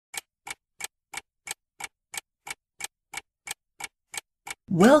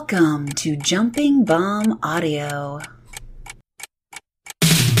Welcome to Jumping Bomb Audio.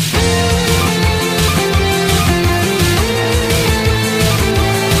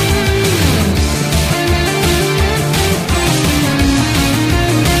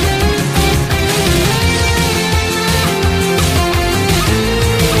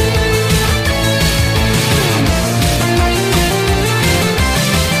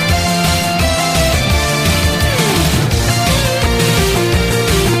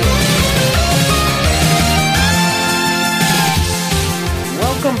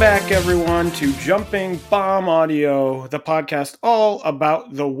 Welcome back, everyone, to Jumping Bomb Audio, the podcast all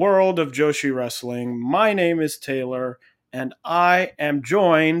about the world of Joshi Wrestling. My name is Taylor, and I am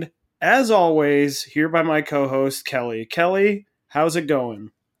joined, as always, here by my co-host, Kelly. Kelly, how's it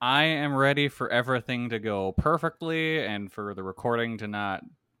going? I am ready for everything to go perfectly and for the recording to not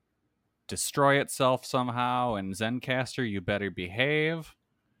destroy itself somehow. And Zencaster, you better behave.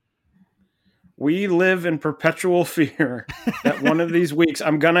 We live in perpetual fear that one of these weeks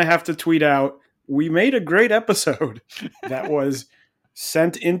I'm going to have to tweet out, we made a great episode that was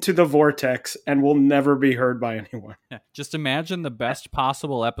sent into the vortex and will never be heard by anyone. Yeah, just imagine the best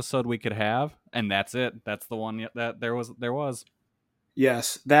possible episode we could have, and that's it. That's the one that there was.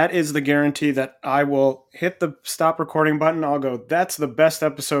 Yes, that is the guarantee that I will hit the stop recording button. I'll go, that's the best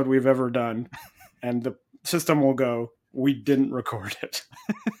episode we've ever done. And the system will go, we didn't record it.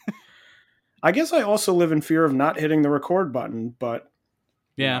 I guess I also live in fear of not hitting the record button, but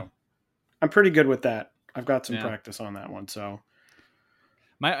yeah, you know, I'm pretty good with that. I've got some practice on that one. So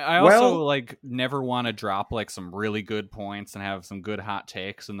I also never want to drop like some really good points and have some good hot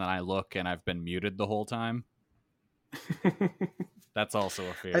takes, and then I look and I've been muted the whole time. That's also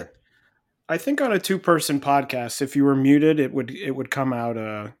a fear. I think on a 2-person podcast, if you were muted, it would come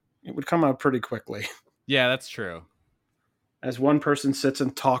out pretty quickly. Yeah, that's true. As one person sits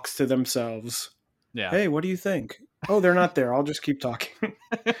and talks to themselves. Yeah. Hey, what do you think? Oh, they're not there. I'll just keep talking.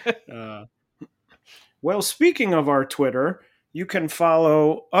 Well, speaking of our Twitter, you can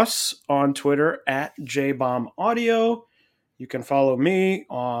follow us on Twitter at JBombAudio. You can follow me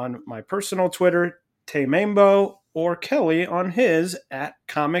on my personal Twitter, Taymambo, or Kelly on his at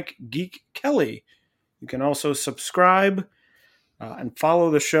Comic Geek Kelly. You can also subscribe and follow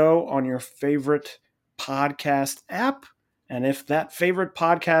the show on your favorite podcast app. And if that favorite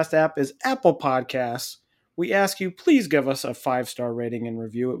podcast app is Apple Podcasts, we ask you please give us a 5-star rating and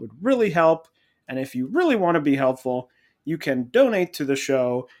review. It would really help. And if you really want to be helpful, you can donate to the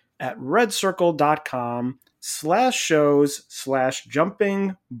show at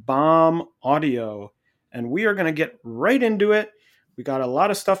redcircle.com/shows/jumpingbomaudio. And we are going to get right into it. We got a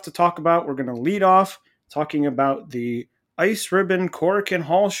lot of stuff to talk about. We're going to lead off talking about the Ice Ribbon Korakuen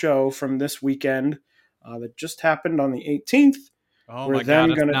Hall show from this weekend. That just happened on the 18th. Oh my God,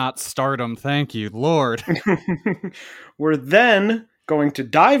 it's not Stardom. Thank you, Lord. We're then going to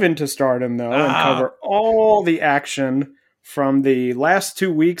dive into Stardom, though, and cover all the action from the last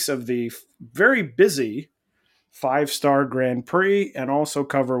 2 weeks of the very busy 5-star Grand Prix, and also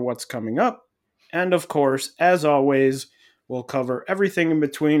cover what's coming up. And of course, as always, we'll cover everything in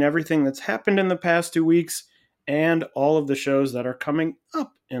between, everything that's happened in the past 2 weeks, and all of the shows that are coming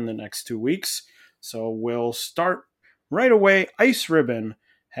up in the next 2 weeks. So we'll start right away. Ice Ribbon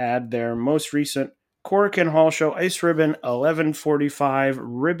had their most recent Korakuen Hall show, Ice Ribbon 1145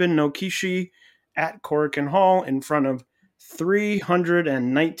 Ribbon no Kishi at Korakuen Hall in front of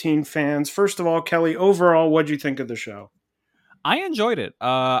 319 fans. First of all, Kelly, overall, what'd you think of the show? I enjoyed it.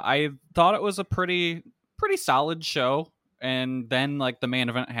 I thought it was a pretty solid show. And then the main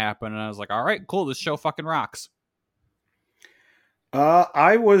event happened and I was like, all right, cool. This show fucking rocks.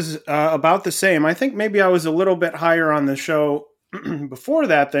 I was about the same. I think maybe I was a little bit higher on the show before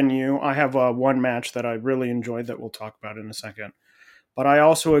that than you. I have one match that I really enjoyed that we'll talk about in a second. But I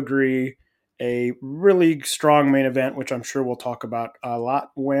also agree, a really strong main event, which I'm sure we'll talk about a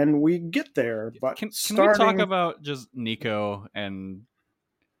lot when we get there. But can we talk about just Nico and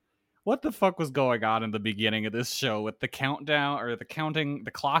what the fuck was going on in the beginning of this show with the countdown or the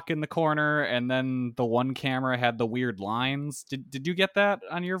clock in the corner, and then the one camera had the weird lines? Did you get that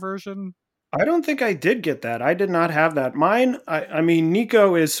on your version? I don't think I did get that. I did not have that. Mine, I mean,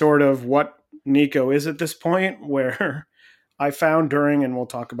 Nico is sort of what Nico is at this point, where I found during, and we'll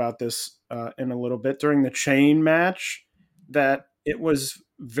talk about this in a little bit, during the chain match, that it was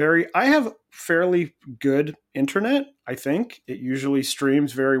I have fairly good internet, I think. It usually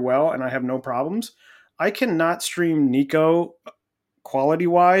streams very well, and I have no problems. I cannot stream Nico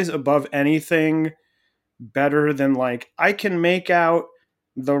quality-wise above anything better than, I can make out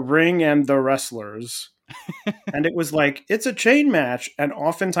the ring and the wrestlers, And it was like, it's a chain match. And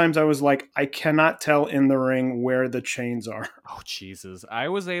oftentimes I was like, I cannot tell in the ring where the chains are. Oh, Jesus. I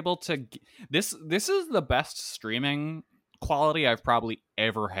was able to... This is the best streaming quality I've probably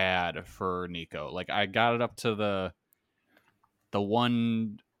ever had for Nico. Like, I got it up to the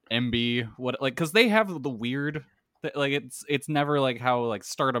 1 MB, because they have the weird... Like, it's never like how like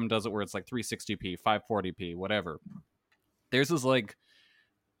Stardom does it, where it's like 360p, 540p, whatever. Theirs is like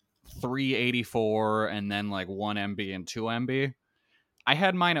 384 and then like 1 MB and 2 MB. I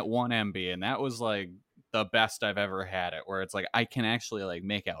had mine at 1 MB, and that was like the best I've ever had it, where it's like I can actually like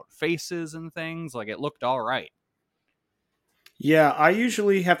make out faces and things. Like, it looked all right. Yeah, I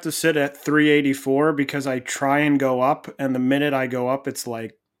usually have to sit at 384 because I try and go up, and the minute I go up, it's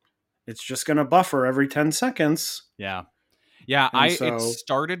like, it's just going to buffer every 10 seconds. Yeah. It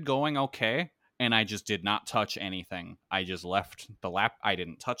started going okay, and I just did not touch anything. I just left I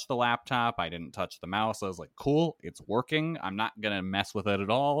didn't touch the laptop. I didn't touch the mouse. I was like, cool, it's working. I'm not going to mess with it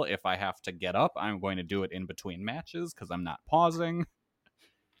at all. If I have to get up, I'm going to do it in between matches because I'm not pausing.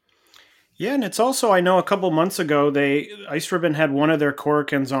 Yeah, and it's also, I know a couple months ago, Ice Ribbon had one of their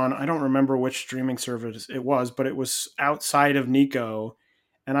Korakuens on, I don't remember which streaming service it was, but it was outside of Nico.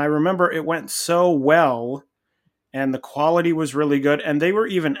 And I remember it went so well, and the quality was really good. And they were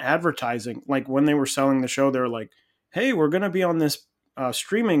even advertising, like when they were selling the show, they were like, hey, we're going to be on this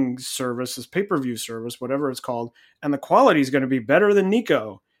streaming service, this pay-per-view service, whatever it's called, and the quality is going to be better than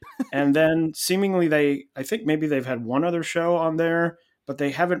Nico. And then seemingly I think maybe they've had one other show on there, but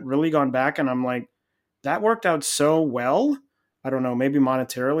they haven't really gone back. And I'm like, that worked out so well. I don't know, maybe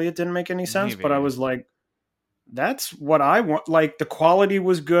monetarily it didn't make any sense, but I was like, that's what I want. Like, the quality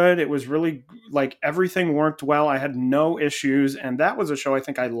was good. It was really, like, everything worked well. I had no issues. And that was a show I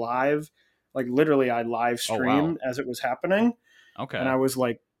think I live streamed as it was happening. Okay. And I was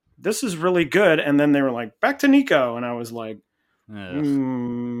like, this is really good. And then they were like, back to Nico. And I was like,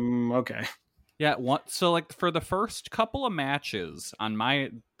 okay. Yeah, so like for the first couple of matches on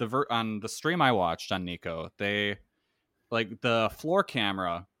on the stream I watched on Nico, they, like, the floor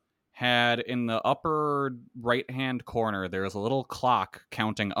camera had in the upper right hand corner, there was a little clock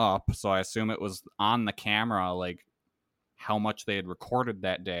counting up, so I assume it was on the camera, like how much they had recorded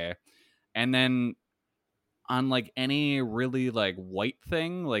that day. And then on like any really like white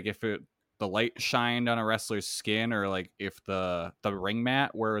thing, like if the light shined on a wrestler's skin, or like if the ring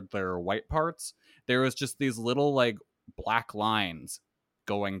mat where there are white parts, there was just these little like black lines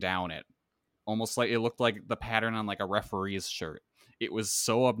going down it, almost like it looked like the pattern on like a referee's shirt. It was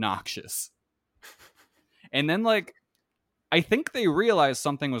so obnoxious. And then, like, I think they realized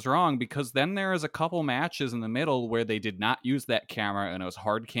something was wrong, because then there was a couple matches in the middle where they did not use that camera and it was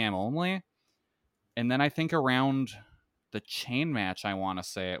hard cam only. And then I think around the chain match, I want to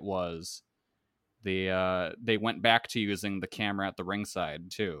say it was, they went back to using the camera at the ringside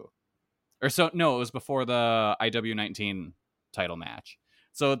too. Or so, no, it was before the IW19 title match.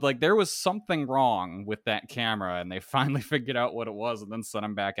 So, like, there was something wrong with that camera, and they finally figured out what it was and then sent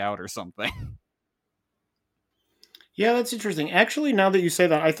him back out or something. Yeah, that's interesting. Actually, now that you say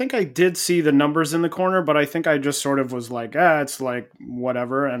that, I think I did see the numbers in the corner, but I think I just sort of was like, it's like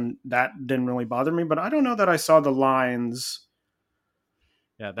whatever, and that didn't really bother me. But I don't know that I saw the lines.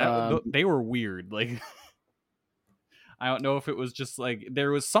 Yeah, they were weird. Like, I don't know if it was just like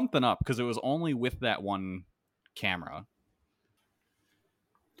there was something up, because it was only with that one camera.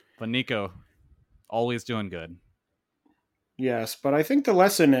 But Nico, always doing good. Yes, but I think the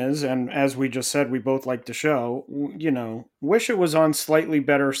lesson is, and as we just said, we both like the show, wish it was on slightly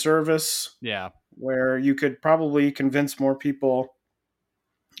better service. Yeah. Where you could probably convince more people.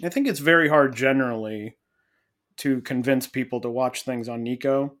 I think it's very hard generally to convince people to watch things on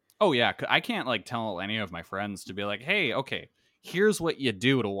Nico. Oh, yeah. I can't like tell any of my friends to be like, hey, okay, here's what you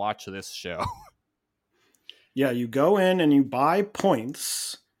do to watch this show. Yeah, you go in and you buy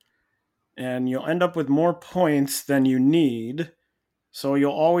points, and you'll end up with more points than you need. So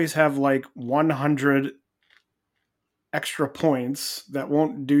you'll always have like 100 extra points that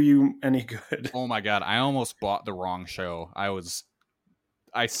won't do you any good. Oh my God, I almost bought the wrong show.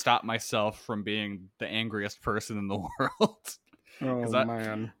 I stopped myself from being the angriest person in the world. Oh,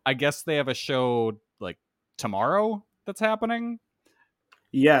 man. I guess they have a show like tomorrow that's happening.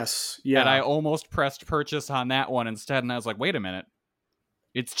 Yes, yeah. And I almost pressed purchase on that one instead, and I was like, wait a minute.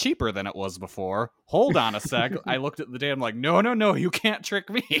 It's cheaper than it was before. Hold on a sec. I looked at the day, I'm like, no, you can't trick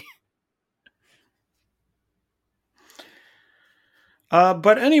me.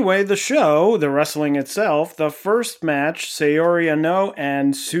 But anyway, the show, the wrestling itself, the first match, Saori Ano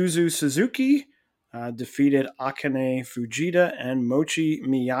and Suzu Suzuki defeated Akane Fujita and Mochi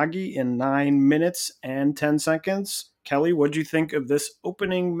Miyagi in 9 minutes and 10 seconds. Kelly, what'd you think of this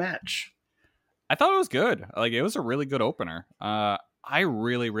opening match? I thought it was good. Like, it was a really good opener. I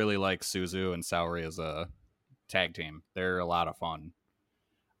really, really like Suzu and Saori as a tag team. They're a lot of fun.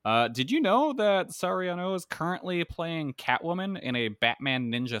 Did you know that Saori Ano is currently playing Catwoman in a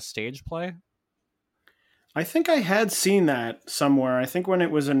Batman Ninja stage play? I think I had seen that somewhere. I think when it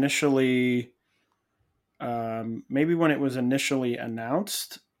was initially, maybe when it was initially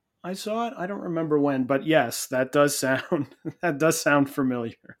announced, I saw it. I don't remember when, but yes, that does sound that does sound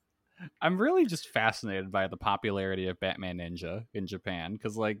familiar. I'm really just fascinated by the popularity of Batman Ninja in Japan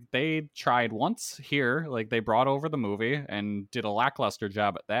because, like, they tried once here, like, they brought over the movie and did a lackluster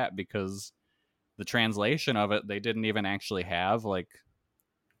job at that because the translation of it, they didn't even actually have, like,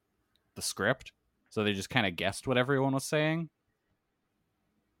 the script. So they just kind of guessed what everyone was saying.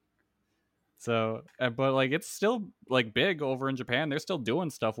 So, but, like, it's still, like, big over in Japan. They're still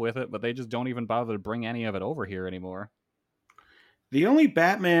doing stuff with it, but they just don't even bother to bring any of it over here anymore. The only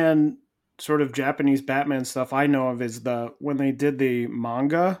Batman sort of Japanese Batman stuff I know of is when they did the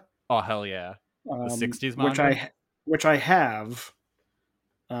manga. Oh, hell yeah. The 60s manga? Which I have.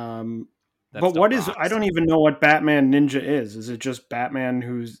 That but what rocks. is, I don't even know what Batman Ninja is. Is it just Batman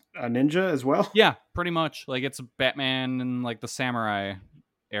who's a ninja as well? Yeah, pretty much. Like, it's Batman and, like, the samurai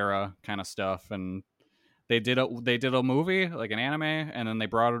era kind of stuff, and they did a movie, like an anime, and then they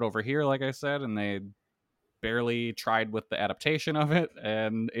brought it over here, like I said, and they barely tried with the adaptation of it,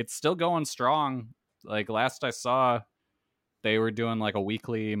 and it's still going strong. Like, last I saw, they were doing like a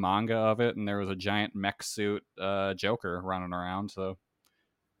weekly manga of it, and there was a giant mech suit Joker running around, so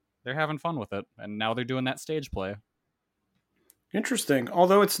they're having fun with it, and now they're doing that stage play. Interesting.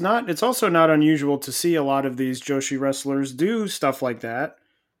 Although it's also not unusual to see a lot of these Joshi wrestlers do stuff like that,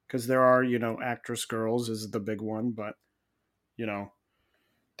 because there are, actress girls is the big one, but,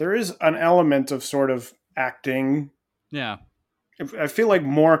 there is an element of sort of acting. Yeah. I feel like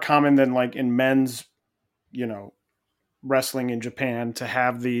more common than like in men's, wrestling in Japan to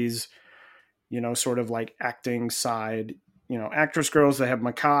have these, sort of like acting side, actress girls. They have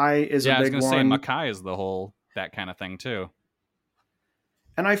Makai is a big one. I was going to say Makai is the whole, that kind of thing too.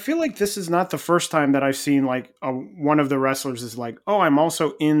 And I feel like this is not the first time that I've seen like one of the wrestlers is like, oh, I'm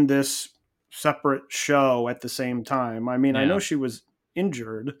also in this separate show at the same time. I mean, I know she was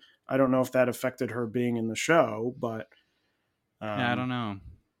injured. I don't know if that affected her being in the show, but I don't know.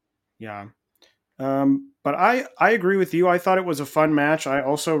 Yeah. But I agree with you. I thought it was a fun match. I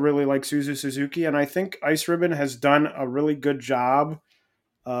also really like Suzu Suzuki, and I think Ice Ribbon has done a really good job.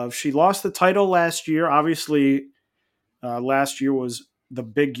 She lost the title last year. Obviously, last year was the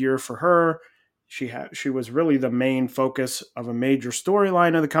big year for her. She was really the main focus of a major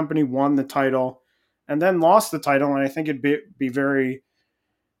storyline of the company, won the title, and then lost the title. And I think it'd be very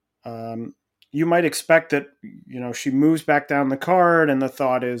you might expect that, she moves back down the card and the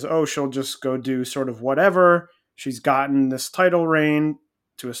thought is, oh, she'll just go do sort of whatever. She's gotten this title reign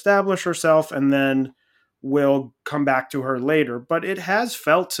to establish herself and then we'll come back to her later. But it has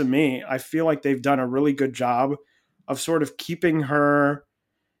felt to me, I feel like they've done a really good job of sort of keeping her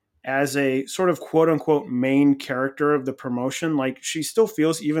as a sort of quote unquote main character of the promotion. Like she still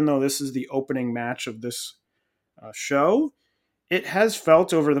feels, even though this is the opening match of this show, it has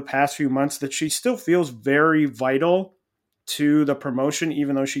felt over the past few months that she still feels very vital to the promotion,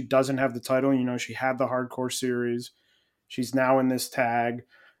 even though she doesn't have the title. She had the hardcore series. She's now in this tag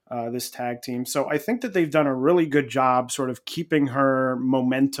team. So I think that they've done a really good job sort of keeping her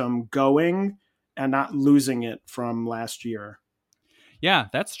momentum going and not losing it from last year. Yeah,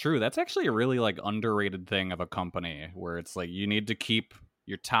 that's true. That's actually a really like underrated thing of a company where it's like you need to keep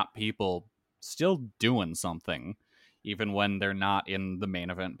your top people still doing something even when they're not in the main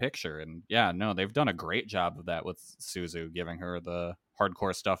event picture. And yeah, no, they've done a great job of that with Suzu, giving her the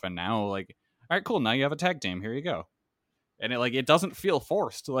hardcore stuff. And now, like, all right, cool. Now you have a tag team. Here you go. And it doesn't feel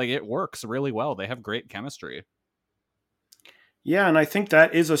forced. Like, it works really well. They have great chemistry. Yeah, and I think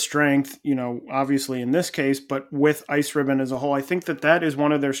that is a strength, obviously in this case, but with Ice Ribbon as a whole, I think that is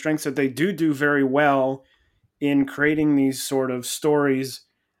one of their strengths, that they do very well in creating these sort of stories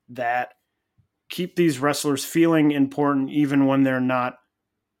that keep these wrestlers feeling important even when they're not,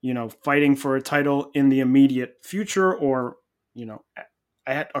 fighting for a title in the immediate future or,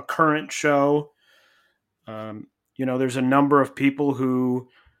 at a current show. There's a number of people who,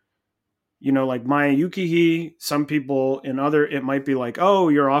 like Maya Yukihi, some people it might be like, oh,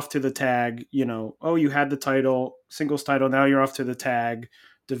 you're off to the tag, oh, you had the title, singles title, now you're off to the tag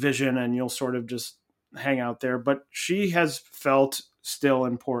division and you'll sort of just hang out there. But she has felt still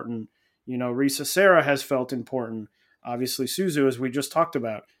important, Risa Sera has felt important. Obviously, Suzu, as we just talked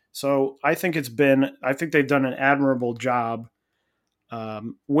about. So I think they've done an admirable job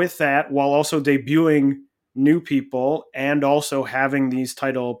with that, while also debuting new people and also having these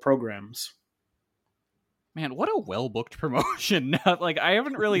title programs. Man, what a well-booked promotion. Like, I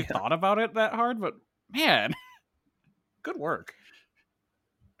haven't really thought about it that hard, but man, good work.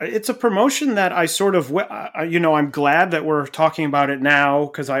 It's a promotion that I sort of, I'm glad that we're talking about it now,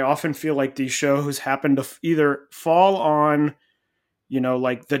 because I often feel like these shows happen to either fall on,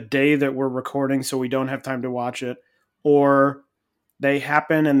 like the day that we're recording, so we don't have time to watch it, or they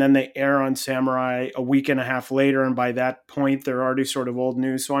happen and then they air on Samurai a week and a half later, and by that point, they're already sort of old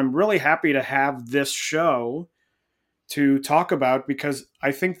news. So I'm really happy to have this show to talk about, because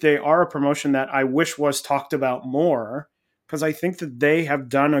I think they are a promotion that I wish was talked about more, because I think that they have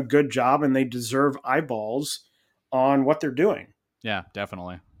done a good job and they deserve eyeballs on what they're doing. Yeah,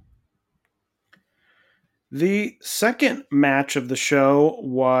 definitely. The second match of the show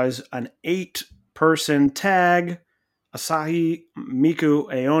was an 8-person tag. Asahi, Miku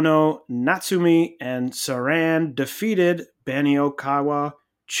Aono, Natsumi, and Saran defeated Bani Okawa,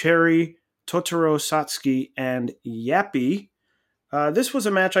 Cherry, Totoro Satsuki, and Yappy. This was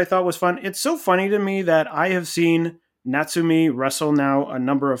a match I thought was fun. It's so funny to me that I have seen Natsumi wrestle now a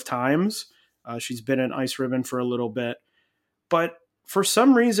number of times. She's been in Ice Ribbon for a little bit. But for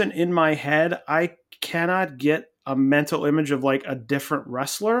some reason in my head, I cannot get a mental image of like a different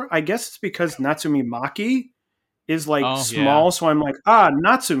wrestler. I guess it's because Natsumi Maki is like small. Yeah. So I'm like,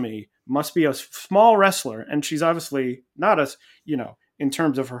 Natsumi must be a small wrestler. And she's obviously not in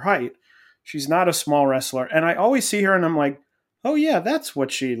terms of her height, she's not a small wrestler. And I always see her and I'm like, oh yeah, that's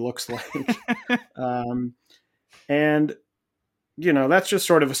what she looks like. And that's just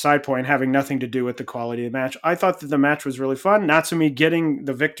sort of a side point, having nothing to do with the quality of the match. I thought that the match was really fun. Natsumi getting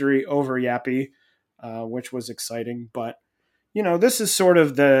the victory over Yappy, which was exciting. But, this is sort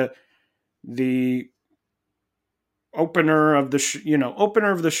of the opener of the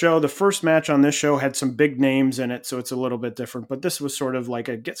show. The first match on this show had some big names in it, so it's a little bit different. But this was sort of like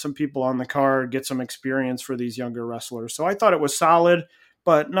a get some people on the card, get some experience for these younger wrestlers. So I thought it was solid,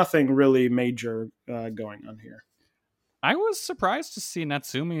 but nothing really major going on here. I was surprised to see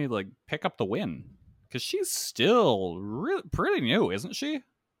Natsumi like pick up the win, because she's still pretty new, isn't she?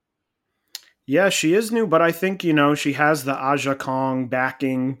 Yeah, she is new, but I think she has the Aja Kong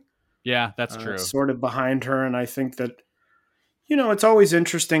backing. Yeah, that's true. Sort of behind her, and I think that it's always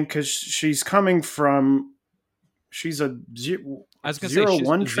interesting because she's coming from. She's a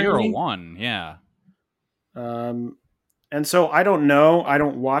 0-1 trainee. 0-1, yeah. And so I don't know. I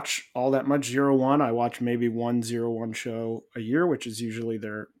don't watch all that much 0-1. I watch maybe 1-0-1 show a year, which is usually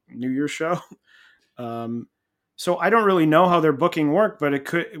their New Year's show. So I don't really know how their booking works, but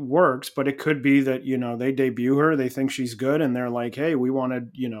it could be that, they debut her, they think she's good, and they're like, hey, we want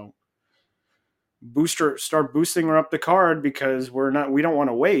to, start boosting her up the card because we don't want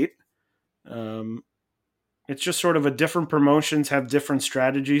to wait. It's just sort of a different promotions have different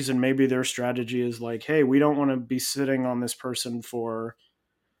strategies, and maybe their strategy is like, hey, we don't want to be sitting on this person for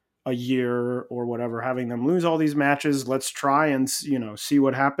a year or whatever, having them lose all these matches. Let's try and, see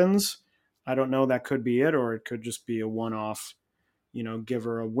what happens. I don't know. That could be it, or it could just be a one-off, give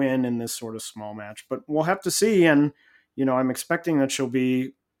her a win in this sort of small match. But we'll have to see. And, I'm expecting that she'll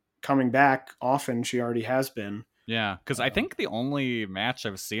be coming back often. She already has been. Yeah, because I think the only match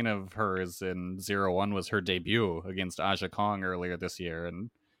I've seen of hers in 0-1 was her debut against Aja Kong earlier this year,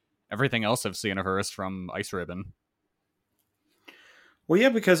 and everything else I've seen of hers from Ice Ribbon. Well, yeah,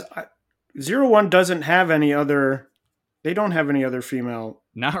 because 0-1 doesn't have any other. They don't have any other female.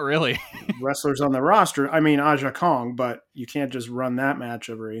 Not really. wrestlers on the roster. I mean, Aja Kong, but you can't just run that match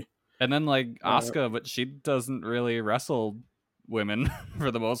every. And then like Asuka, but she doesn't really wrestle women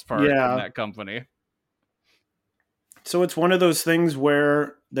for the most part in that company. So it's one of those things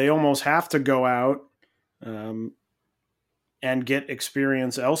where they almost have to go out and get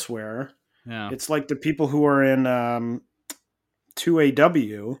experience elsewhere. Yeah. It's like the people who are in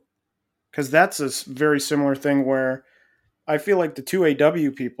 2AW, because that's a very similar thing where I feel like the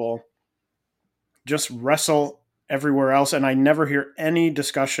 2AW people just wrestle everywhere else, and I never hear any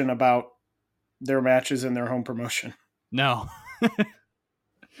discussion about their matches in their home promotion. No.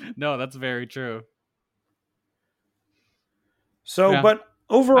 No, that's very true. So, yeah. But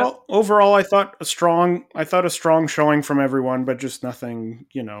overall, I thought a strong showing from everyone, but just nothing,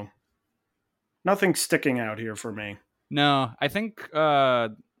 nothing sticking out here for me. No, I think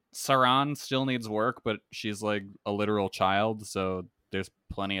Saran still needs work, but she's like a literal child, so there's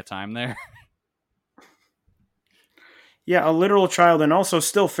plenty of time there. Yeah, a literal child, and also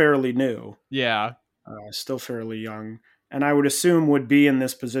still fairly new. Yeah. Still fairly young. And I would assume would be in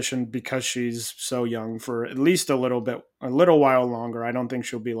this position because she's so young for at least a little while longer. I don't think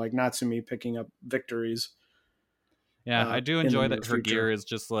she'll be like Natsumi picking up victories. Yeah, I do in the enjoy near that her future. gear is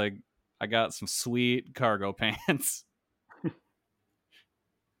just like, I got some sweet cargo pants.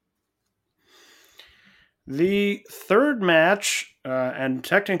 The third match, and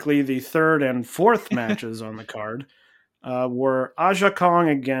technically the third and fourth matches on the card, were Aja Kong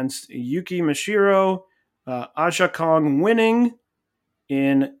against Yuki Mashiro. Aja Kong winning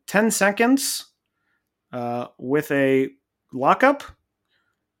in 10 seconds with a lockup.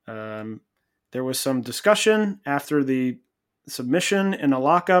 There was some discussion after the submission in a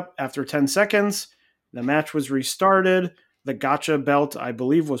lockup after 10 seconds. The match was restarted. The gotcha belt, I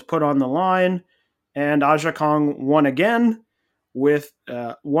believe, was put on the line, and Aja Kong won again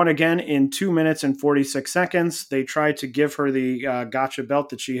in 2 minutes and 46 seconds. They tried to give her the gotcha belt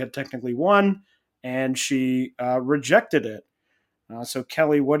that she had technically won, and she rejected it. So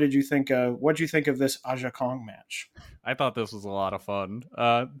Kelly, what did you think of this Aja Kong match? I thought this was a lot of fun.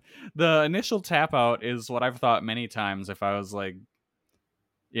 The initial tap out is what I've thought many times if I was like,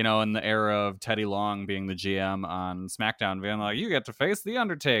 in the era of Teddy Long being the GM on SmackDown, being like, you get to face The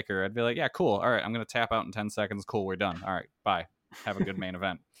Undertaker. I'd be like, yeah, cool. All right, I'm going to tap out in 10 seconds. Cool, we're done. All right, bye. Have a good main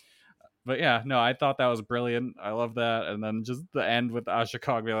event. But yeah, no, I thought that was brilliant. I love that. And then just the end with Aja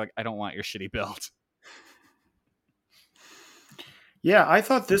Kong being like, I don't want your shitty belt. Yeah, I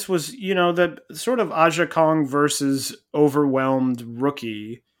thought this was, the sort of Aja Kong versus overwhelmed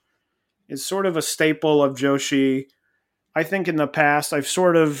rookie is sort of a staple of Joshi. I think in the past, I've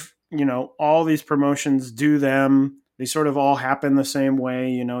sort of, all these promotions do them. They sort of all happen the same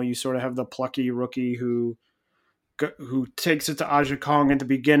way. You sort of have the plucky rookie who takes it to Aja Kong at the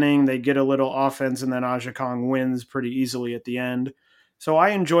beginning. They get a little offense, and then Aja Kong wins pretty easily at the end. So I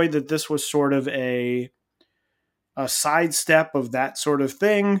enjoyed that this was sort of a sidestep of that sort of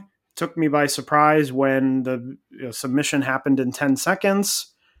thing. Took me by surprise when the submission happened in 10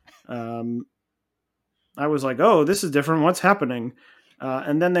 seconds. I was like, oh, this is different. What's happening?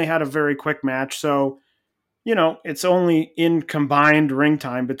 And then they had a very quick match. So, it's only in combined ring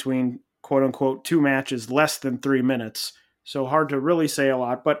time between quote unquote 2 matches, less than 3 minutes. So hard to really say a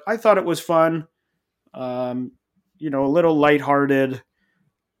lot, but I thought it was fun. A little lighthearted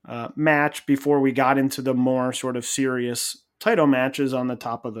match before we got into the more sort of serious title matches on the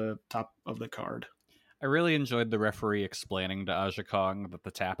top of the card. I really enjoyed the referee explaining to Aja Kong that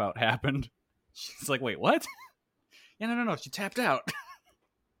the tap out happened. She's like, wait, what? Yeah, no, she tapped out.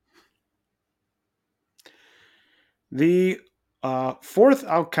 The fourth,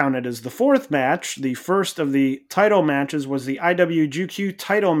 I'll count it as the fourth match. The first of the title matches was the IWGQ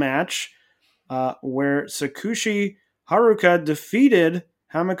title match, where Sakushi Haruka defeated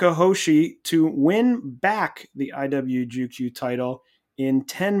Hamika Hoshi to win back the IWGQ title in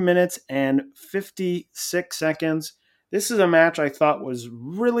 10 minutes and 56 seconds. This is a match I thought was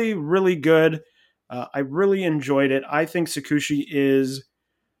really, really good. I really enjoyed it. I think Sakushi is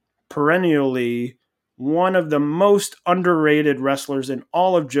perennially one of the most underrated wrestlers in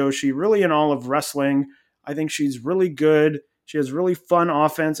all of Joshi, really in all of wrestling. I think she's really good. She has really fun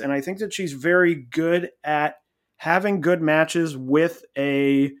offense, and I think that she's very good at having good matches with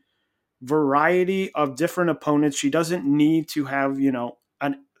a variety of different opponents. She doesn't need to have,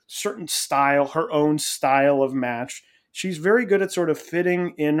 a certain style, her own style of match. She's very good at sort of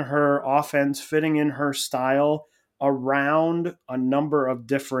fitting in her offense, fitting in her style around a number of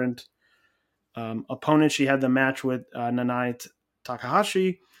different opponents. She had the match with Nanae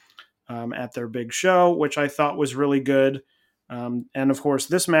Takahashi at their big show, which I thought was really good. And of course,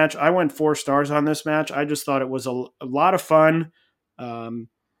 this match, I went 4 stars on this match. I just thought it was a lot of fun. I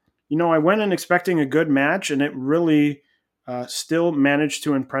went in expecting a good match, and it really still managed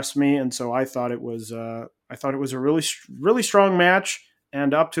to impress me. And so I thought it was a really, really strong match,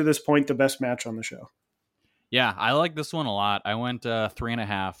 and up to this point, the best match on the show. Yeah, I like this one a lot. I went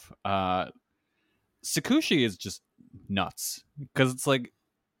 3.5. Sakushi is just nuts because it's like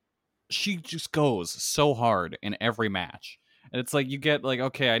she just goes so hard in every match. And it's like you get like,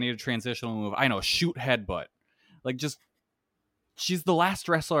 okay, I need a transitional move. I know, shoot headbutt. Like just she's the last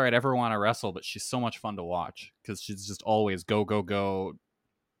wrestler I'd ever want to wrestle, but she's so much fun to watch because she's just always go, go, go,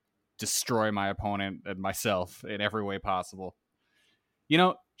 destroy my opponent and myself in every way possible.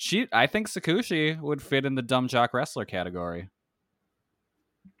 I think Sakushi would fit in the dumb jock wrestler category.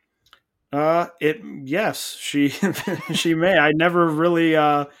 Yes, she she may. I never really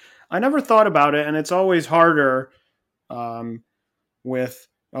I never thought about it, and it's always harder with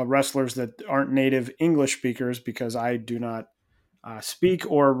wrestlers that aren't native English speakers, because I do not speak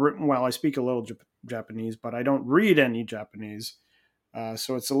I speak a little Japanese, but I don't read any Japanese.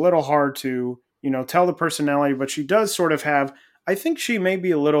 So it's a little hard to, tell the personality, but she does sort of have, I think she may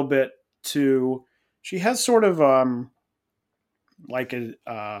be a little bit too, she has sort of like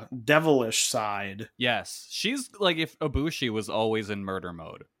a devilish side. Yes, she's like if Ibushi was always in murder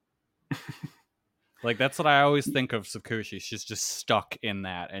mode. Like, that's what I always think of Sakushi. She's just stuck in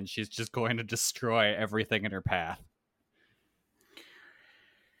that, and she's just going to destroy everything in her path.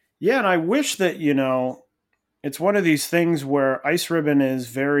 Yeah, and I wish that, it's one of these things where Ice Ribbon is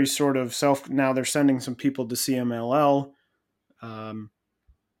very sort of now they're sending some people to CMLL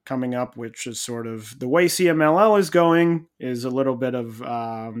coming up, which is sort of the way CMLL is going is a little bit of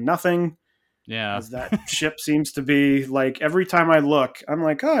nothing. Yeah. As that ship seems to be like, every time I look, I'm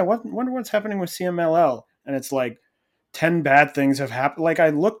like, oh, I wonder what's happening with CMLL. And it's like 10 bad things have happened. Like, I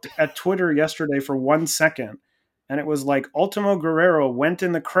looked at Twitter yesterday for 1 second, and it was like Ultimo Guerrero went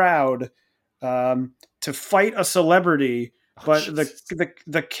in the crowd to fight a celebrity, but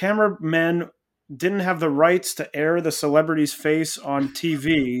the cameramen didn't have the rights to air the celebrity's face on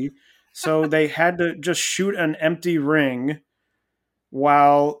TV, so they had to just shoot an empty ring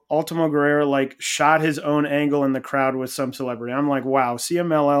while Ultimo Guerrero like shot his own angle in the crowd with some celebrity. I'm like, wow,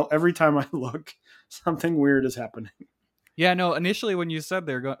 CMLL, every time I look, something weird is happening. Yeah, no, initially when you said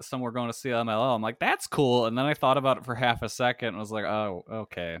some were going to CMLL, I'm like, that's cool. And then I thought about it for half a second and was like, oh,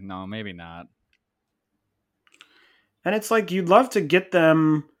 okay, no, maybe not. And it's like, you'd love to get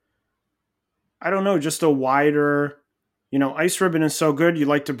them, I don't know, just a wider, Ice Ribbon is so good. You'd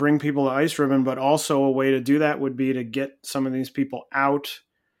like to bring people to Ice Ribbon, but also a way to do that would be to get some of these people out.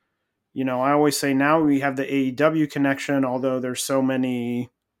 I always say now we have the AEW connection, although there's so many,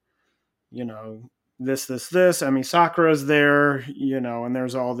 this. Emi Sakura's there, and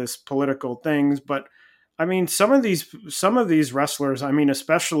there's all this political things. But I mean, some of these wrestlers, I mean,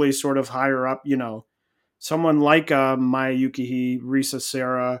 especially sort of higher up, someone like Maya Yukihide, Risa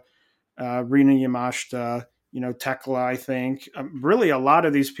Sera, Rina Yamashita, Tekla, I think. Really, a lot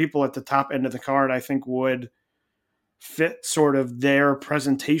of these people at the top end of the card, I think, would fit sort of their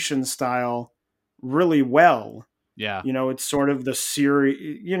presentation style really well. Yeah. It's sort of the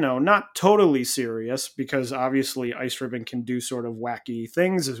serious, not totally serious, because obviously Ice Ribbon can do sort of wacky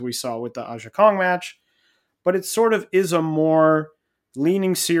things, as we saw with the Aja Kong match, but it sort of is a more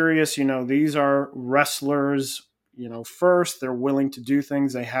leaning serious, these are wrestlers, first, they're willing to do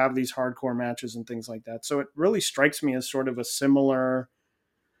things. They have these hardcore matches and things like that. So it really strikes me as sort of a similar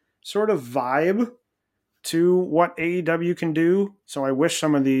sort of vibe to what AEW can do. So I wish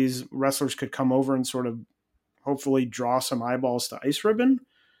some of these wrestlers could come over and sort of hopefully draw some eyeballs to Ice Ribbon.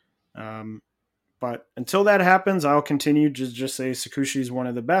 But until that happens, I'll continue to just say Sakushi is one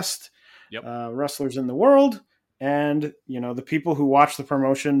of the best wrestlers in the world. And, the people who watch the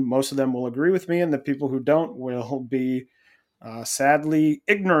promotion, most of them will agree with me, and the people who don't will be sadly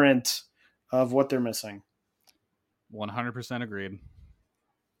ignorant of what they're missing. 100% agreed.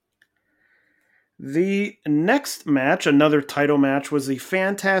 The next match, another title match, was the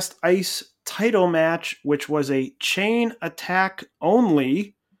Fantastic Ice title match, which was a chain attack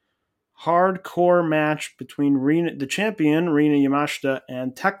only hardcore match between the champion, Rina Yamashita,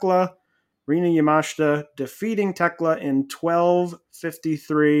 and Tekla. Rina Yamashita defeating Tekla in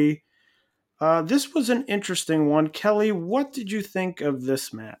 12:53. This was an interesting one. Kelly, what did you think of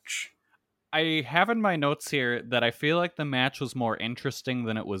this match? I have in my notes here that I feel like the match was more interesting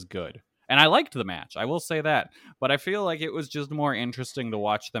than it was good. And I liked the match, I will say that. But I feel like it was just more interesting to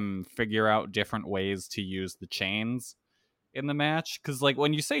watch them figure out different ways to use the chains in the match. Because, like,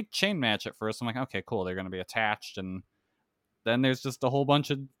 when you say chain match at first, I'm like, okay, cool, they're going to be attached. And then there's just a whole bunch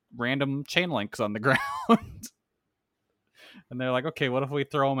of random chain links on the ground. And they're like, okay, what if we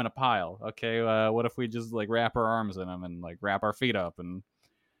throw them in a pile? Okay, what if we just, like, wrap our arms in them and, like, wrap our feet up and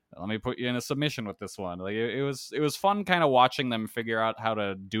let me put you in a submission with this one. Like, it was fun kind of watching them figure out how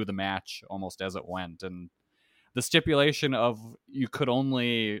to do the match almost as it went. And the stipulation of you could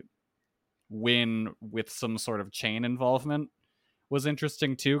only win with some sort of chain involvement was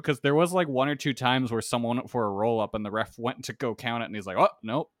interesting too, because there was like one or two times where someone went for a roll up and the ref went to go count it and he's like, oh,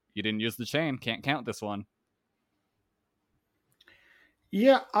 nope, you didn't use the chain, can't count this one.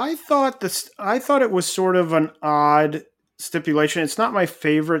 Yeah, I thought it was sort of an odd stipulation. It's not my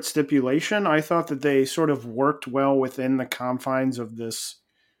favorite stipulation. I thought that they sort of worked well within the confines of this,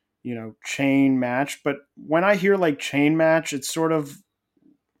 chain match. But when I hear like chain match, it's sort of,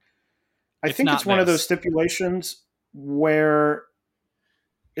 I think it's one of those stipulations where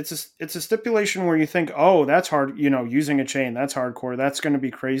it's a stipulation where you think, oh, that's hard, using a chain, that's hardcore, that's going to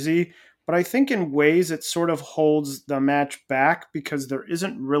be crazy. But I think in ways it sort of holds the match back because there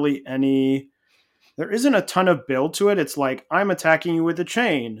isn't a ton of build to it. It's like, I'm attacking you with a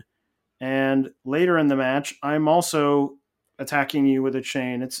chain, and later in the match, I'm also attacking you with a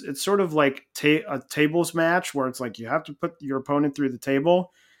chain. It's sort of like a tables match where it's like you have to put your opponent through the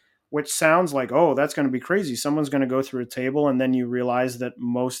table, which sounds like, oh, that's going to be crazy. Someone's going to go through a table, and then you realize that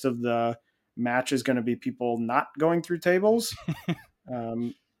most of the match is going to be people not going through tables.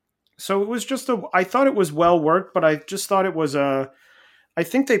 So it was I thought it was well worked, but I just thought it was I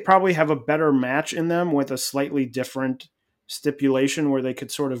think they probably have a better match in them with a slightly different stipulation where they could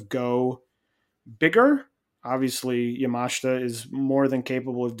sort of go bigger. Obviously, Yamashita is more than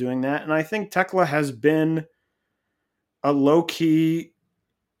capable of doing that. And I think Tekla has been a low key,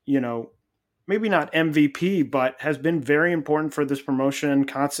 maybe not MVP, but has been very important for this promotion,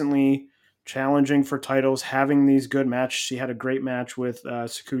 constantly challenging for titles, having these good matches. She had a great match with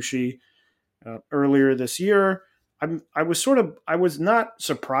Sakushi earlier this year. I was not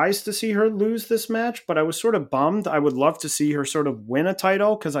surprised to see her lose this match, but I was sort of bummed. I would love to see her sort of win a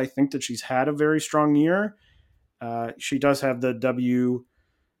title because I think that she's had a very strong year. She does have the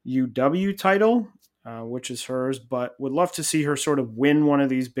WUW title, which is hers, but would love to see her sort of win one of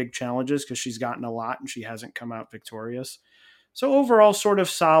these big challenges because she's gotten a lot and she hasn't come out victorious. So overall, sort of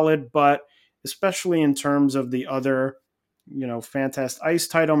solid, but especially in terms of the other, Fantastic Ice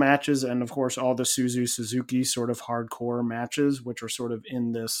title matches, and of course all the Suzuki sort of hardcore matches, which are sort of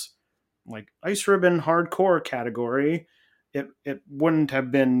in this like Ice Ribbon hardcore category, it wouldn't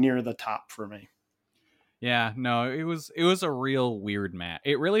have been near the top for me. Yeah, no, it was a real weird match.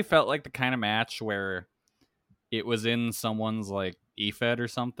 It really felt like the kind of match where it was in someone's like EFED or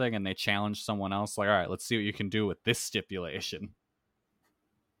something, and they challenged someone else. Like, all right, let's see what you can do with this stipulation.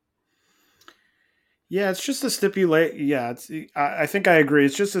 Yeah, it's just a stipulation. Yeah, I think I agree.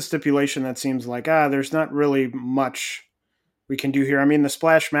 It's just a stipulation that seems like, there's not really much we can do here. I mean, the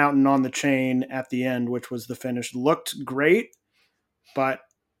Splash Mountain on the chain at the end, which was the finish, looked great, but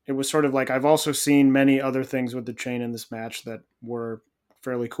it was sort of like, I've also seen many other things with the chain in this match that were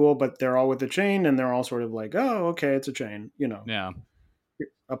fairly cool, but they're all with the chain and they're all sort of like, oh, okay, it's a chain, Yeah.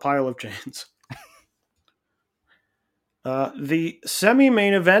 a pile of chains. The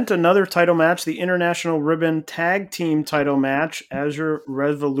semi-main event, another title match, the International Ribbon Tag Team title match, Azure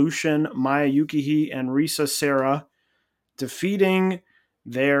Revolution, Maya Yukihei and Risa Sera defeating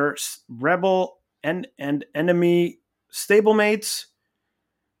their Rebel and enemy stablemates,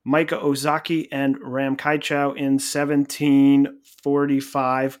 Micah Ozaki and Ram Kaichou in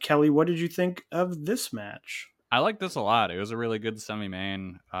 17:45. Kelly, what did you think of this match? I like this a lot. It was a really good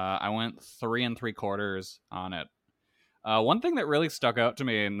semi-main. I went 3 3/4 on it. One thing that really stuck out to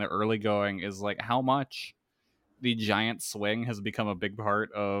me in the early going is like how much the giant swing has become a big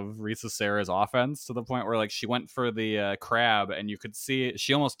part of Risa Sera's offense, to the point where like she went for the crab, and you could see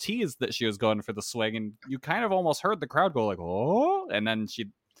she almost teased that she was going for the swing, and you kind of almost heard the crowd go like, "Oh!" And then she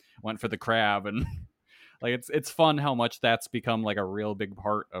went for the crab, and like it's fun how much that's become like a real big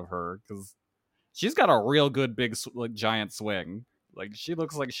part of her, because she's got a real good big like giant swing. Like she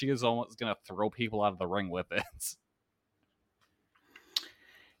looks like she is almost gonna throw people out of the ring with it.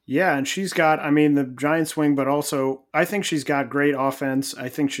 Yeah, and she's got, I mean, the giant swing, but also I think she's got great offense. I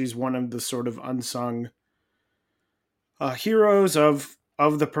think she's one of the sort of unsung heroes of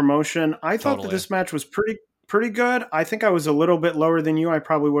the promotion. I thought that this match was pretty good. I think I was a little bit lower than you. I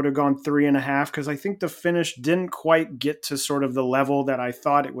probably would have gone 3.5 because I think the finish didn't quite get to sort of the level that I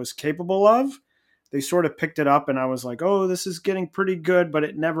thought it was capable of. They sort of picked it up, and I was like, oh, this is getting pretty good, but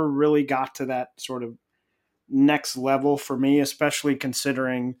it never really got to that sort of next level for me, especially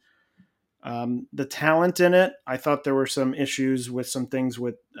considering the talent in it. I thought there were some issues with some things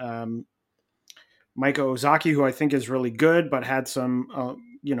with Micah Ozaki, who I think is really good, but had some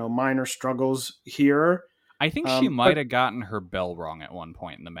minor struggles here. I think she might have gotten her bell wrong at one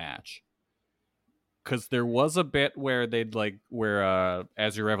point in the match, because there was a bit where they'd like where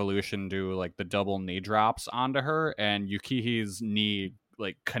Azure Revolution do like the double knee drops onto her, and Yukihei's knee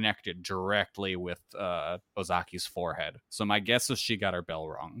like connected directly with Ozaki's forehead. So my guess is she got her bell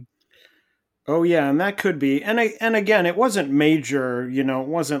wrong. Oh yeah, and that could be. And again, it wasn't major, it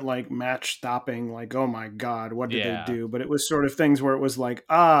wasn't like match stopping, like, oh my God, what did they do? But it was sort of things where it was like,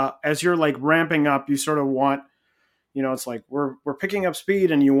 as you're like ramping up, you sort of want, it's like we're picking up speed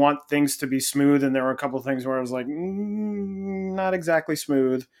and you want things to be smooth. And there were a couple of things where I was like, not exactly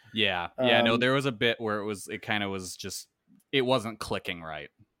smooth. Yeah. Yeah. No, there was a bit where it kind of was just, it wasn't clicking right.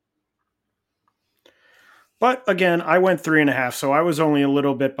 But again, I went 3.5, so I was only a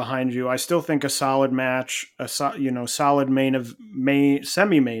little bit behind you. I still think a solid match, solid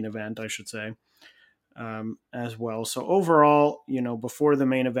semi-main event, I should say, as well. So overall, before the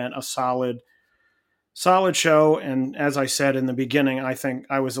main event, a solid show. And as I said in the beginning, I think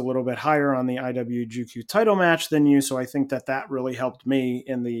I was a little bit higher on the IWGQ title match than you, so I think that really helped me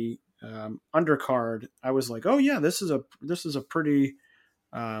in the undercard. I was like, oh yeah, this is a pretty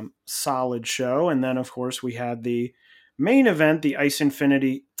solid show. And then, of course, we had the main event, the Ice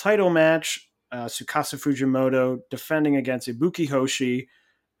Infinity title match. Tsukasa Fujimoto defending against Ibuki Hoshi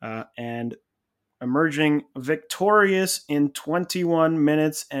and emerging victorious in 21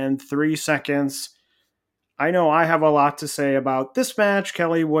 minutes and 3 seconds. I know I have a lot to say about this match.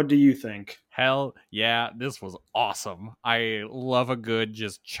 Kelly, what do you think? Hell yeah, this was awesome. I love a good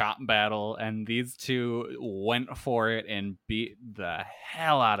just chop battle, and these two went for it and beat the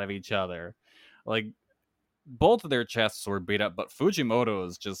hell out of each other. Like, both of their chests were beat up, but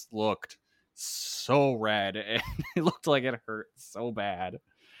Fujimoto's just looked so red, and it looked like it hurt so bad.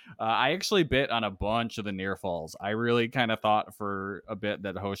 I actually bit on a bunch of the near falls. I really kind of thought for a bit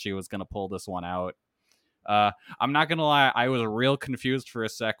that Hoshi was going to pull this one out. I'm not gonna lie, I was real confused for a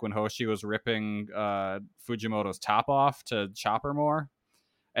sec when Hoshi was ripping Fujimoto's top off to chop her more,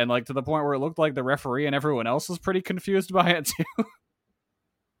 and like to the point where it looked like the referee and everyone else was pretty confused by it too.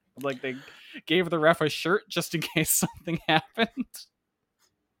 Like they gave the ref a shirt just in case something happened.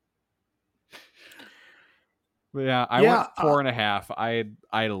 But yeah, I went 4.5.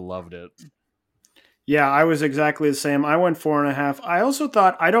 I loved it. Yeah, I was exactly the same. I went 4.5. I also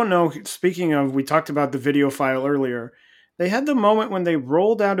thought, I don't know, speaking of, we talked about the video file earlier. They had the moment when they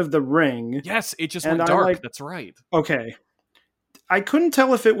rolled out of the ring. Yes, it just went dark. That's right. Okay. I couldn't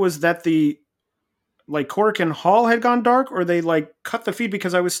tell if it was that the Korakuen Hall had gone dark or they cut the feed,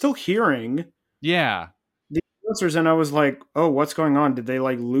 because I was still hearing the announcers, and I was like, oh, what's going on? Did they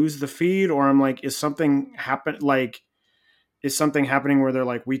lose the feed? Or I'm like, is something happening where they're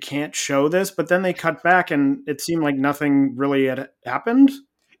like, we can't show this? But then they cut back and it seemed like nothing really had happened.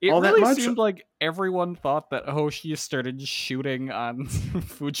 It really seemed like everyone thought that Hoshi started shooting on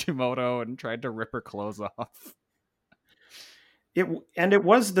Fujimoto and tried to rip her clothes off. It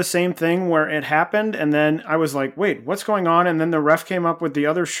was the same thing where it happened, and then I was like, wait, what's going on? And then the ref came up with the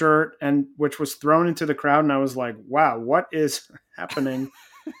other shirt, and which was thrown into the crowd, and I was like, wow, what is happening?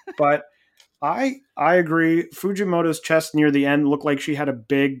 But I agree. Fujimoto's chest near the end looked like she had a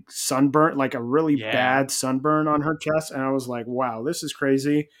big sunburn, like a really bad sunburn on her chest. And I was like, wow, this is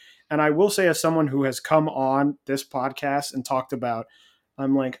crazy. And I will say, as someone who has come on this podcast and talked about,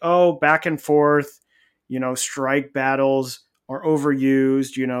 I'm like, oh, back and forth, strike battles are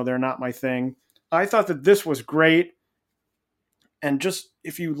overused. They're not my thing. I thought that this was great. And just,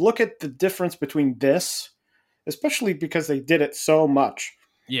 if you look at the difference between this, especially because they did it so much.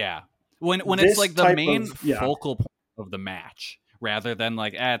 Yeah. When it's like the main focal point of the match, rather than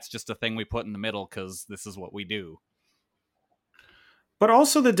it's just a thing we put in the middle because this is what we do. But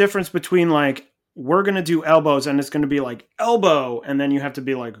also the difference between we're going to do elbows and it's going to be elbow, and then you have to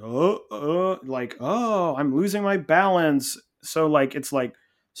be oh, I'm losing my balance. So it's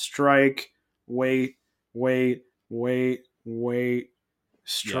strike, wait,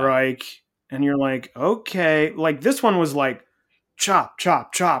 strike. Yeah. And you're like, okay. This one was chop,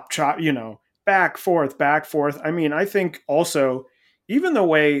 chop, chop, chop, back, forth. I mean, I think also, even the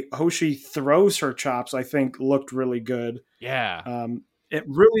way Hoshi throws her chops, I think looked really good. Yeah. It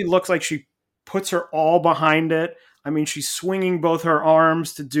really looks like she puts her all behind it. I mean, she's swinging both her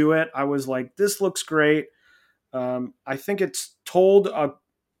arms to do it. I was like, this looks great. I think it's told a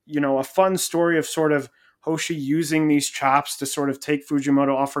fun story of sort of Hoshi using these chops to sort of take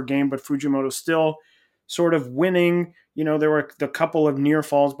Fujimoto off her game, but Fujimoto still sort of winning. There were a couple of near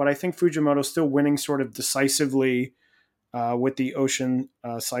falls, but I think Fujimoto still winning sort of decisively with the Ocean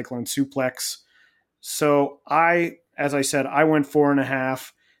Cyclone Suplex. So as I said, I went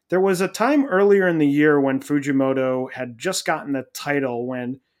 4.5. There was a time earlier in the year when Fujimoto had just gotten the title,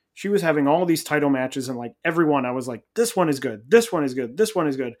 when she was having all these title matches, and everyone, I was like, this one is good, this one is good, this one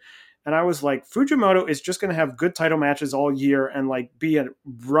is good. And I was like, Fujimoto is just going to have good title matches all year and be a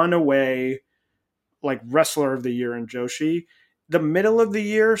runaway wrestler of the year in Joshi. The middle of the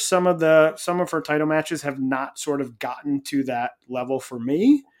year, some of her title matches have not sort of gotten to that level for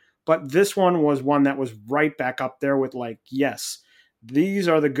me, but this one was one that was right back up there with yes, these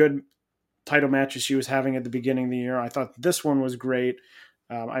are the good title matches she was having at the beginning of the year. I thought this one was great.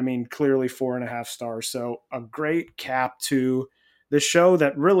 I mean, clearly 4.5 stars. So a great cap to the show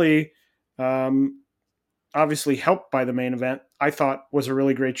that really, obviously helped by the main event, I thought was a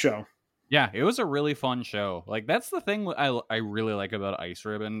really great show. Yeah, it was a really fun show. Like, that's the thing I really like about Ice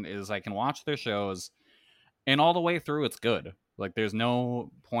Ribbon is I can watch their shows, and all the way through it's good. Like, there's no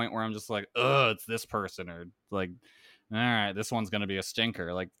point where I'm just like, ugh, it's this person, or like, all right, this one's gonna be a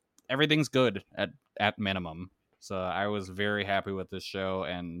stinker. Like, everything's good at minimum. So I was very happy with this show,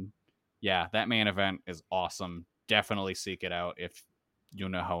 and yeah, that main event is awesome. Definitely seek it out if you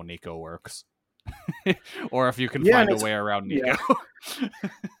know how Nico works. Or if you can Yeah, and find a way around Nico. yeah.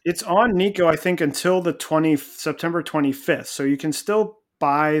 It's on Nico, I think, until the September 25th. So you can still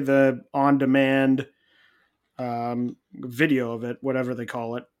buy the on-demand video of it, whatever they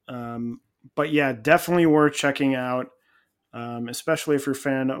call it. But yeah, definitely worth checking out, especially if you're a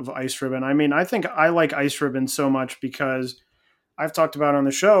fan of Ice Ribbon. I mean, I think I like Ice Ribbon so much because I've talked about on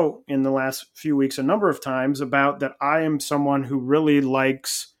the show in the last few weeks a number of times about that I am someone who really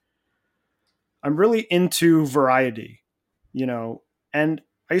likes, I'm really into variety, and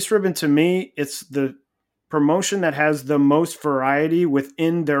Ice Ribbon to me, it's the promotion that has the most variety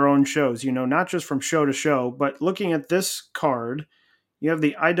within their own shows, not just from show to show, but looking at this card, you have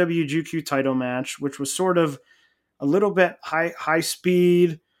the IWGQ title match, which was sort of a little bit high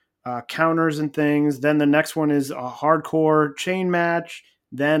speed, counters and things. Then the next one is a hardcore chain match,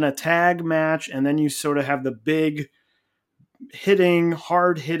 then a tag match, and then you sort of have the big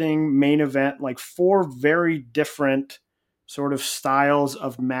hard hitting main event, like 4 very different sort of styles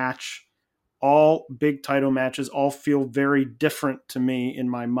of match, all big title matches, all feel very different to me in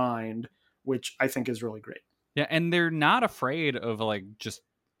my mind, which I think is really great. Yeah, and they're not afraid of like just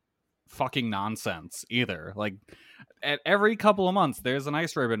fucking nonsense either. Like, at every couple of months there's an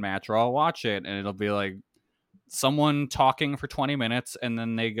Ice Ribbon match where I'll watch it and it'll be like someone talking for 20 minutes and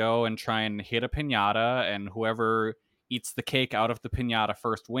then they go and try and hit a piñata, and whoever eats the cake out of the piñata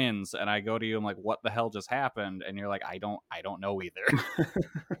first wins. And I go to you, I'm like, what the hell just happened? And you're like, I don't know either.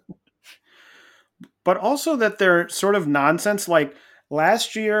 But also that they're sort of nonsense. Like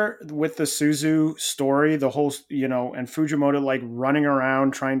last year with the Suzu story, the whole, and Fujimoto like running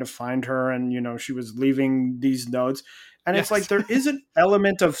around trying to find her, and, she was leaving these notes. And Yes. It's like there is an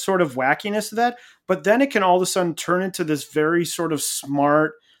element of sort of wackiness to that, but then it can all of a sudden turn into this very sort of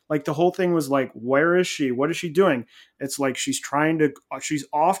smart, like the whole thing was like, where is she? What is she doing? It's like she's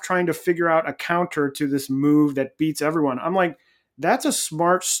off trying to figure out a counter to this move that beats everyone. I'm like, that's a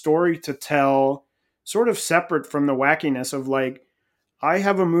smart story to tell, sort of separate from the wackiness of like, I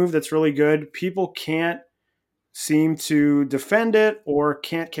have a move that's really good. People can't seem to defend it or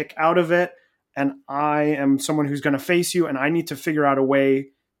can't kick out of it. And I am someone who's going to face you, and I need to figure out a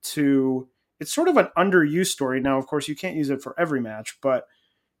way to, it's sort of an underused story. Now, of course, you can't use it for every match, but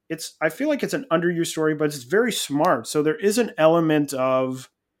I feel like it's an underused story, but it's very smart. So there is an element of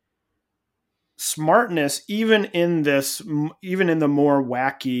smartness even in the more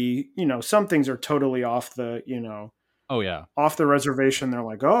wacky, some things are totally off the, Oh yeah, off the reservation. They're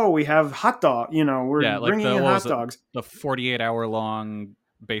like, oh, we have hot dog, we're bringing in hot dogs. The 48-hour long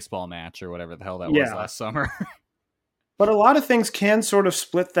baseball match or whatever the hell that was last summer. But a lot of things can sort of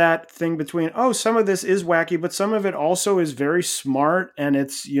split that thing between, oh, some of this is wacky, but some of it also is very smart, and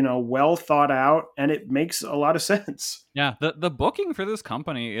it's, well thought out, and it makes a lot of sense. Yeah, the booking for this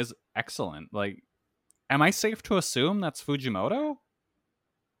company is excellent. Like, am I safe to assume that's Fujimoto?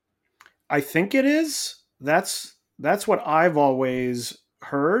 I think it is. That's what I've always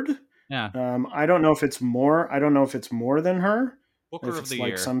heard. Yeah. I don't know if it's more. I don't know if it's more than her. Booker if of it's the like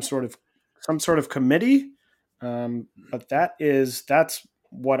year. some sort of committee. But that's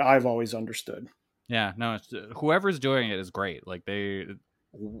what I've always understood. Yeah. No. Whoever's doing it is great. Like, they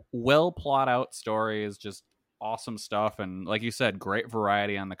well plot out stories, just awesome stuff, and like you said, great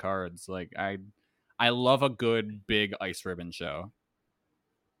variety on the cards. Like, I love a good big Ice Ribbon show.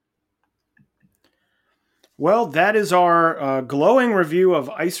 Well, that is our glowing review of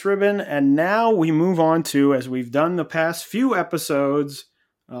Ice Ribbon, and now we move on to, as we've done the past few episodes,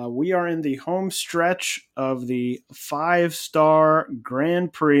 we are in the home stretch of the 5-star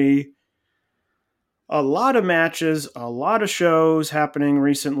Grand Prix. A lot of matches, a lot of shows happening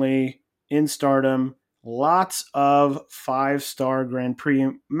recently in Stardom. Lots of 5-star Grand Prix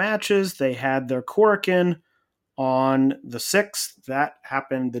matches. They had their Korakuen on the 6th. That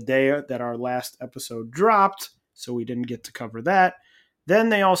happened the day that our last episode dropped, so we didn't get to cover that. Then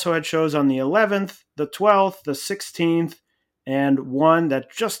they also had shows on the 11th, the 12th, the 16th, and one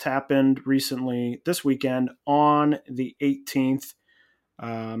that just happened recently this weekend on the 18th.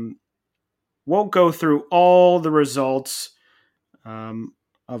 Won't go through all the results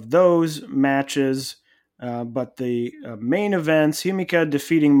of those matches, but the main events, Himika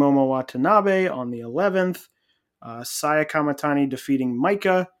defeating Momo Watanabe on the 11th, Saya Kamatani defeating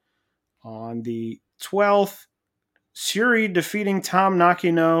Maika On the 12th, Suri defeating Tam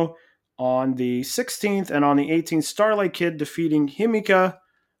Nakino. On the 16th and on the 18th, Starlight Kid defeating Himika.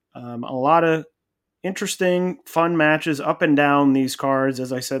 A lot of interesting, fun matches up and down these cards.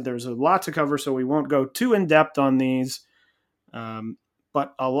 As I said, there's a lot to cover, so we won't go too in depth on these.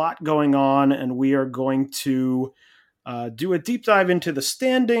 But a lot going on, and we are going to do a deep dive into the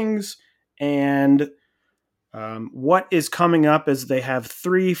standings and what is coming up, as they have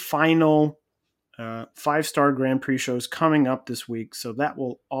 3 final 5-star Grand Prix shows coming up this week. So that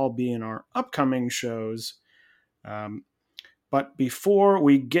will all be in our upcoming shows. But before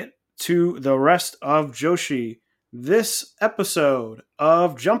we get to the rest of Joshi, this episode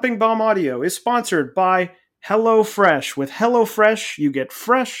of Jumping Bomb Audio is sponsored by HelloFresh. With HelloFresh, you get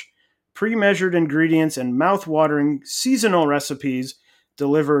fresh, pre-measured ingredients and mouth-watering seasonal recipes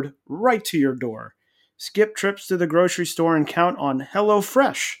delivered right to your door. Skip trips to the grocery store and count on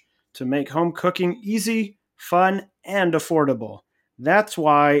HelloFresh to make home cooking easy, fun, and affordable. That's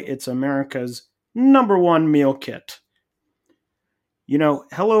why it's America's #1 meal kit. You know,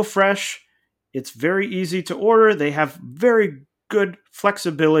 HelloFresh, it's very easy to order. They have very good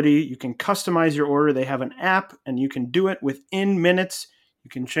flexibility. You can customize your order. They have an app, and you can do it within minutes. You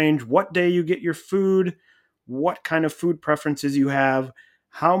can change what day you get your food, what kind of food preferences you have,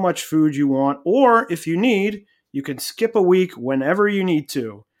 how much food you want, or if you need, you can skip a week whenever you need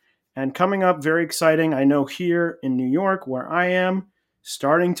to. And coming up, very exciting, I know here in New York, where I am,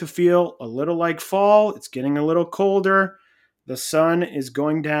 starting to feel a little like fall. It's getting a little colder. The sun is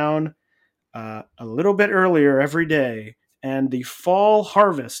going down a little bit earlier every day, and the fall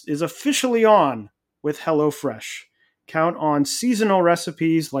harvest is officially on with HelloFresh. Count on seasonal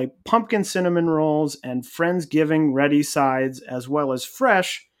recipes like pumpkin cinnamon rolls and Friendsgiving ready sides, as well as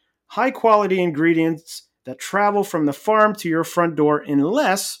fresh, high-quality ingredients that travel from the farm to your front door in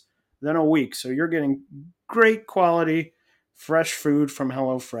less than a week. So you're getting great quality, fresh food from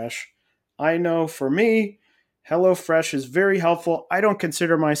HelloFresh. I know for me, HelloFresh is very helpful. I don't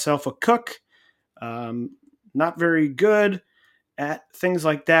consider myself a cook, not very good at things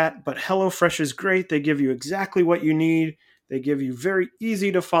like that, but HelloFresh is great. They give you exactly what you need. They give you very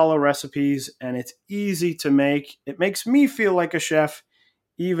easy to follow recipes, and it's easy to make. It makes me feel like a chef,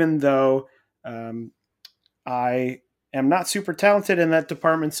 even though I am not super talented in that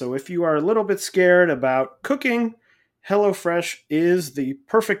department. So if you are a little bit scared about cooking, HelloFresh is the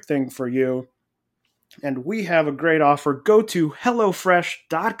perfect thing for you. And we have a great offer. Go to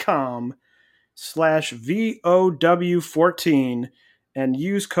HelloFresh.com/VOW14 and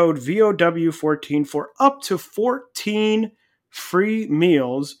use code VOW14 for up to 14 free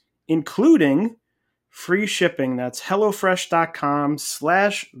meals, including free shipping. That's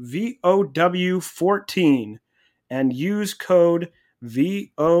HelloFresh.com/VOW14 and use code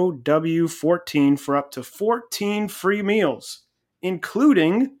VOW14 for up to 14 free meals,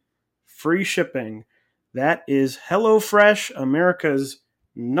 including free shipping. That is HelloFresh, America's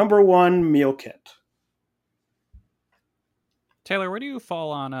 #1 meal kit. Taylor, where do you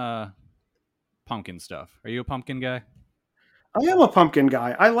fall on pumpkin stuff? Are you a pumpkin guy? I am a pumpkin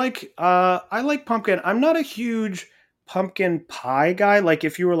guy. I like pumpkin. I'm not a huge pumpkin pie guy. Like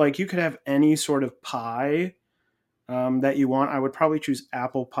if you were like you could have any sort of pie that you want, I would probably choose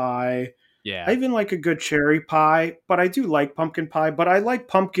apple pie. Yeah. I even like a good cherry pie, but I do like pumpkin pie. But I like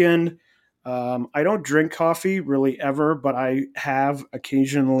pumpkin. I don't drink coffee really ever, but I have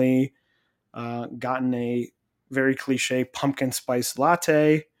occasionally gotten a very cliche pumpkin spice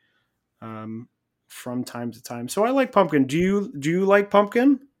latte from time to time. So I like pumpkin. Do you like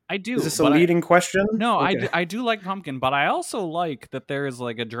pumpkin? I do. Is this a leading question? No, Okay. I do like pumpkin, but I also like that there is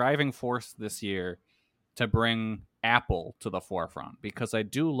like a driving force this year to bring apple to the forefront, because I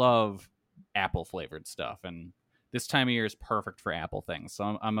do love apple flavored stuff, and this time of year is perfect for apple things.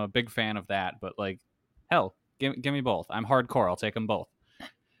 So I'm a big fan of that. But like, hell, give me both. I'm hardcore. I'll take them both.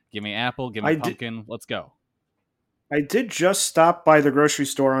 Give me apple. Give me pumpkin. Let's go. I did just stop by the grocery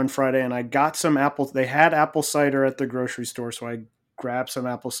store on Friday, and I got some apples. They had apple cider at the grocery store, so I grabbed some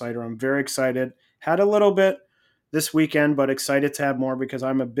apple cider. I'm very excited. Had a little bit this weekend, but excited to have more because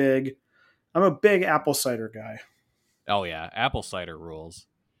I'm a big apple cider guy. Oh yeah, apple cider rules.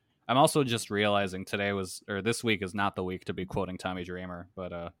 I'm also just realizing this week is not the week to be quoting Tommy Dreamer,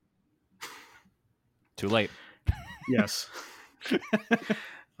 but too late. Yes.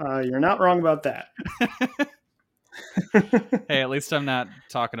 You're not wrong about that. Hey, at least I'm not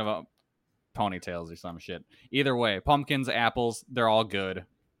talking about ponytails or some shit. Either way, pumpkins, apples, they're all good.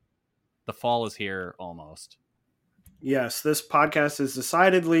 The fall is here almost. Yes, this podcast is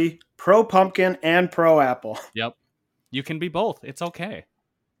decidedly pro pumpkin and pro apple. Yep. You can be both. It's okay.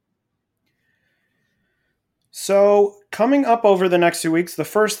 So, coming up over the next 2 weeks, the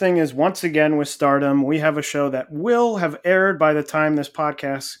first thing is once again with Stardom, we have a show that will have aired by the time this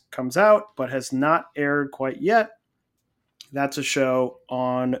podcast comes out, but has not aired quite yet. That's a show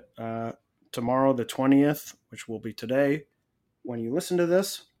on tomorrow, the 20th, which will be today when you listen to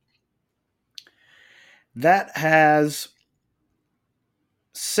this. That has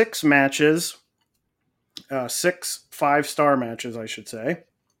 6 matches, 6 5-star matches, I should say.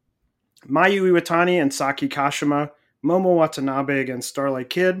 Mayu Iwatani and Saki Kashima, Momo Watanabe against Starlight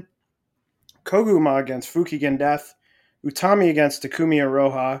Kid, Koguma against Fukigen Death, Utami against Takumi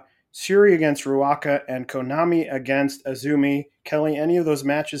Iroha, Shuri against Ruaka, and Konami against Azumi. Kelly, any of those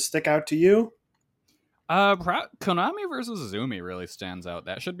matches stick out to you? Konami versus Azumi really stands out.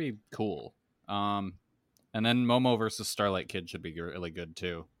 That should be cool. And then Momo versus Starlight Kid should be really good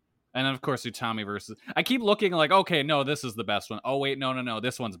too. And then, of course, Utami versus... I keep looking like, okay, no, this is the best one. Oh, wait, no,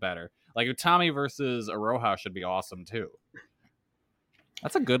 this one's better. Like, Utami versus Iroha should be awesome, too.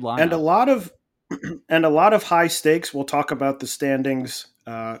 That's a good lineup. And a lot of high stakes. We'll talk about the standings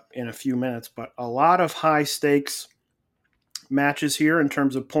in a few minutes, but a lot of high stakes matches here in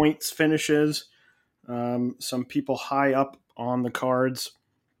terms of points, finishes. Some people high up on the cards,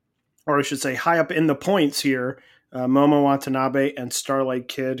 or I should say high up in the points here. Momo Watanabe and Starlight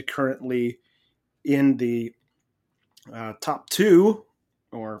Kid currently in the top 2,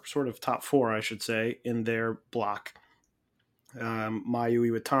 or sort of top 4, I should say, in their block. Mayu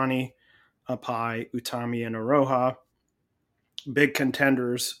Iwatani up high, Utami and Iroha. Big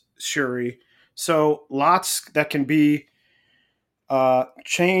contenders, Shuri. So lots that can be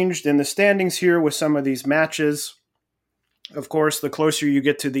changed in the standings here with some of these matches. Of course, the closer you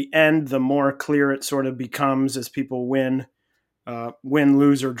get to the end, the more clear it sort of becomes as people win,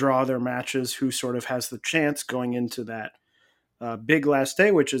 lose, or draw their matches, who sort of has the chance going into that big last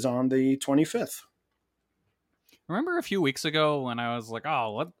day, which is on the 25th. Remember a few weeks ago when I was like,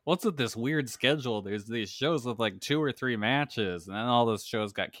 oh, what's with this weird schedule? There's these shows with like 2 or 3 matches, and then all those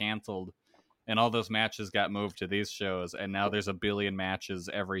shows got canceled, and all those matches got moved to these shows, and now there's a billion matches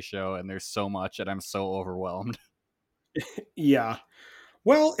every show, and there's so much, and I'm so overwhelmed. Yeah.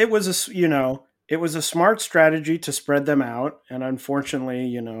 Well, it was a smart strategy to spread them out, and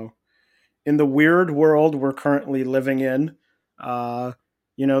unfortunately, in the weird world we're currently living in,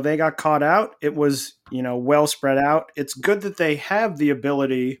 they got caught out. It was, well spread out. It's good that they have the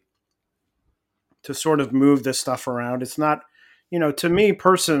ability to sort of move this stuff around. It's not, to me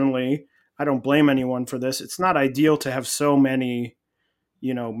personally, I don't blame anyone for this. It's not ideal to have so many,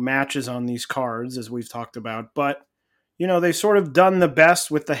 matches on these cards, as we've talked about, but they've sort of done the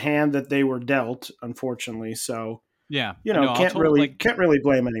best with the hand that they were dealt, unfortunately. So, yeah, can't really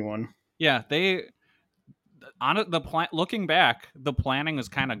blame anyone. Yeah, looking back, the planning is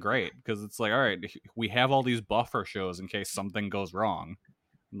kind of great, because it's like, all right, we have all these buffer shows in case something goes wrong.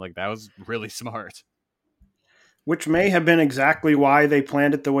 Like, that was really smart. Which may have been exactly why they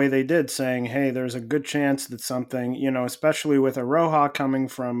planned it the way they did, saying, hey, there's a good chance that something, especially with Iroha coming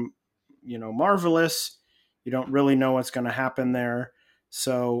from, Marvelous, you don't really know what's going to happen there.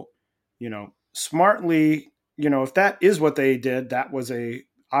 So, smartly, if that is what they did, that was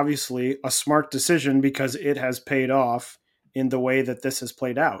obviously a smart decision, because it has paid off in the way that this has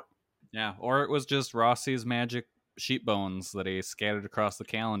played out. Yeah, or it was just Rossi's magic sheep bones that he scattered across the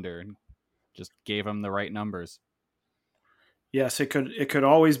calendar and just gave him the right numbers. Yes, it could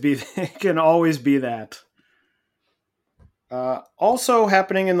always be. It can always be that. Also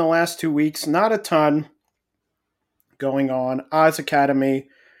happening in the last 2 weeks, not a ton going on. Oz Academy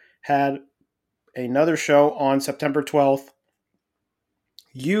had another show on September 12th.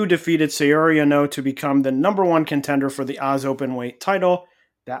 Yu defeated Sayori Ano to become the number 1 contender for the Oz Openweight title.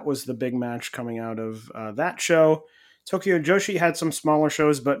 That was the big match coming out of that show. Tokyo Joshi had some smaller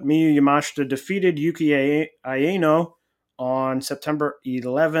shows, but Miyu Yamashita defeated Yuki Aino on September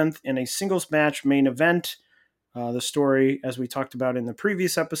 11th in a singles match main event. The story, as we talked about in the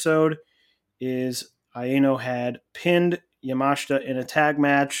previous episode, is Aino had pinned Yamashita in a tag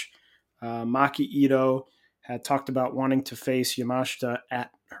match. Maki Ito had talked about wanting to face Yamashita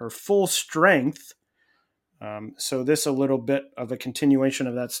at her full strength. So this a little bit of a continuation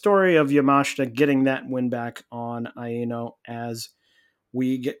of that story of Yamashita getting that win back on Aino as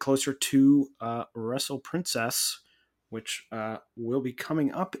we get closer to Wrestle Princess, which will be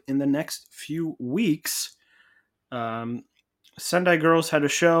coming up in the next few weeks. Sendai Girls had a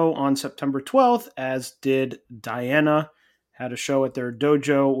show on September 12th, as did Diana. Had a show at their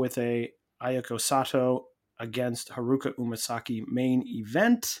dojo with a Ayako Sato against Haruka Umasaki main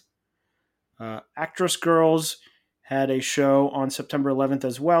event. Actress Girls had a show on September 11th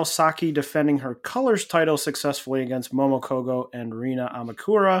as well. Saki defending her colors title successfully against Momo Kogo and Rina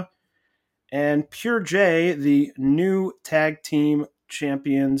Amakura. And Pure J, the new tag team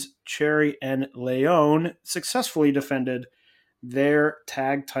champions, Cherry and Leon, successfully defended their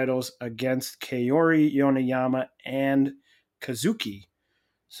tag titles against Kaori Yonayama and Kazuki.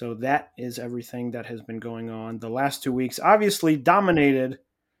 So that is everything that has been going on the last 2 weeks. Obviously, dominated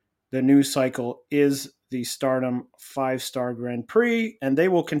the news cycle is the Stardom 5-Star Grand Prix, and they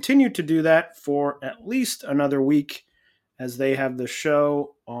will continue to do that for at least another week as they have the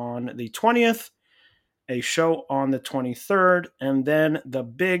show on the 20th, a show on the 23rd, and then the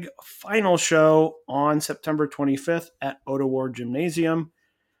big final show on September 25th at Oda Ward Gymnasium.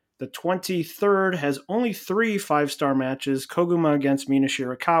 The 23rd has only 3 5-star matches: Koguma against Mina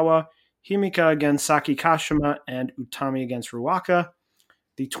Shirakawa, Himika against Saki Kashima, and Utami against Ruaka.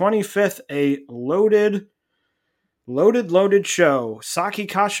 The 25th, a loaded show. Saki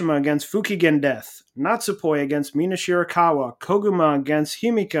Kashima against Fukigen Death, Natsupoi against Mina Shirakawa, Koguma against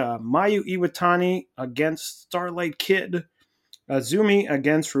Himika, Mayu Iwatani against Starlight Kid, Azumi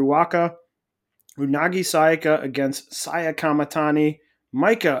against Ruaka, Unagi Sayaka against Saya Kamatani,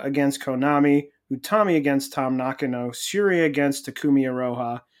 Maika against Konami, Utami against Tam Nakano, Shuri against Takumi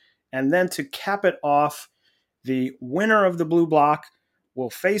Iroha, and then to cap it off, the winner of the blue block will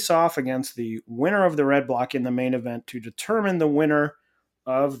face off against the winner of the red block in the main event to determine the winner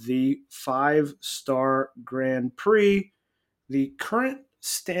of the 5-Star Grand Prix. The current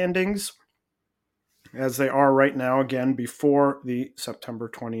standings, as they are right now, again, before the September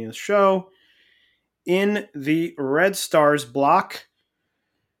 20th show, in the Red Stars block,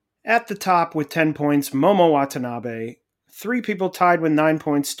 at the top with 10 points, Momo Watanabe. 3 people tied with 9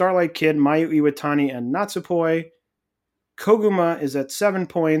 points, Starlight Kid, Mayu Iwatani, and Natsupoi. Koguma is at 7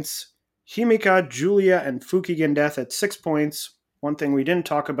 points. Himika, Julia, and Fukigen Death at 6 points. One thing we didn't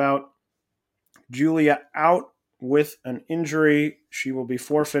talk about, Julia out with an injury. She will be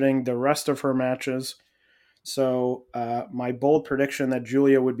forfeiting the rest of her matches. So my bold prediction that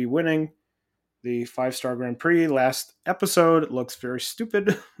Julia would be winning the 5-Star Grand Prix last episode looks very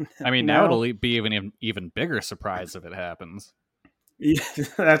stupid. I mean, now it'll be even bigger surprise if it happens. Yeah,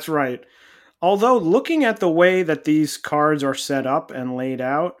 that's right. Although, looking at the way that these cards are set up and laid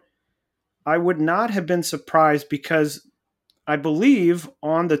out, I would not have been surprised because I believe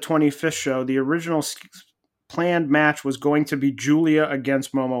on the 25th show, the original planned match was going to be Julia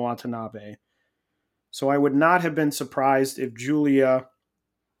against Momo Watanabe. So I would not have been surprised if Julia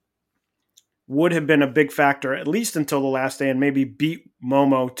would have been a big factor, at least until the last day, and maybe beat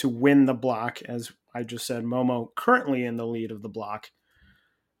Momo to win the block. As I just said, Momo currently in the lead of the block.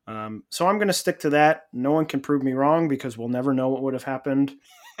 So I'm going to stick to that. No one can prove me wrong because we'll never know what would have happened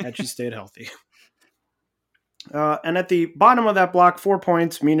had she stayed healthy. And at the bottom of that block, 4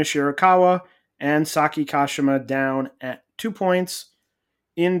 points, Mina Shirakawa and Saki Kashima down at 2 points.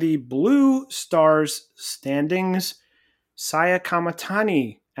 In the Blue Stars standings, Saya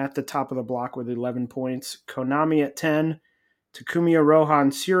Kamatani at the top of the block with 11 points, Konami at 10, Takumi Iroha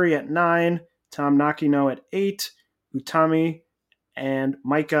and Suri at 9, Tam Nakano at 8, Utami and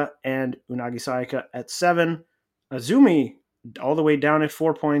Maika and Unagi Sayaka at 7, Azumi all the way down at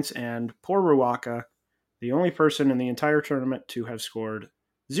 4 points, and poor Ruaka, the only person in the entire tournament to have scored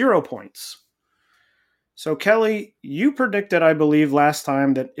 0 points. So Kelly, you predicted, I believe, last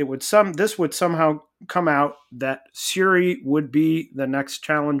time that this would somehow come out that Suri would be the next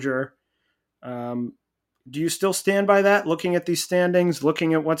challenger. Do you still stand by that? Looking at these standings,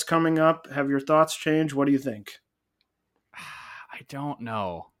 looking at what's coming up, have your thoughts changed? What do you think? I don't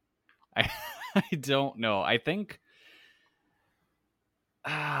know. I don't know. I think,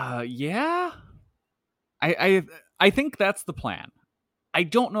 yeah. I think that's the plan. I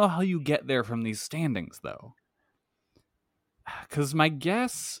don't know how you get there from these standings, though. Because my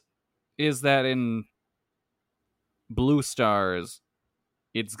guess is that in Blue Stars,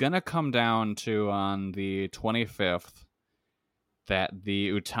 it's going to come down to, on the 25th, that the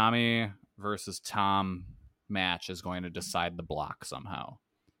Utami versus Tom match is going to decide the block somehow.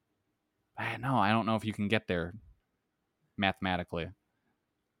 I don't know if you can get there mathematically. I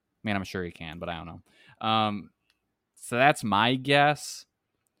mean, I'm sure you can, but I don't know. So that's my guess.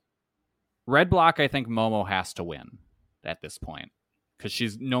 Red block, I think Momo has to win at this point because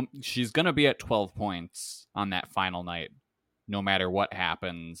she's going to be at 12 points on that final night, no matter what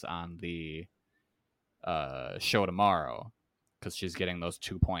happens on the show tomorrow, because she's getting those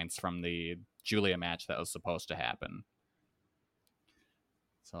 2 points from the Julia match that was supposed to happen.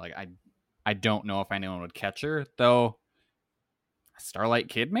 So I don't know if anyone would catch her, though. Starlight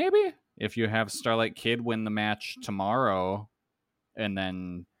Kid, maybe? if you have Starlight Kid win the match tomorrow, and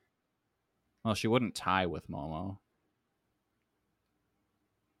then, well, she wouldn't tie with Momo.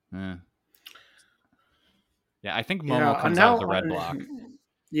 Yeah, I think Momo comes out of the red block.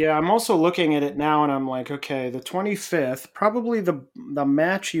 Yeah, I'm also looking at it now, and I'm like, okay, the 25th, probably the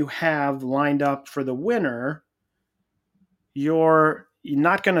match you have lined up for the winner, you're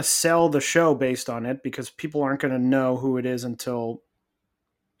not going to sell the show based on it because people aren't going to know who it is until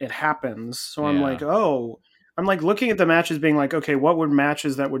it happens. So I'm like, I'm like looking at the matches being like, okay, what would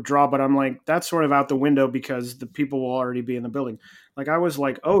matches that would draw? But I'm like, that's sort of out the window because the people will already be in the building. Like I was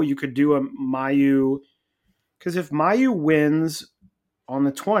like, oh, you could do a Mayu, because if Mayu wins on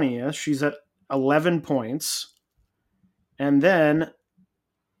the 20th, she's at 11 points. And then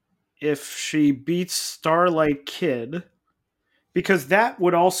if she beats Starlight Kid, because that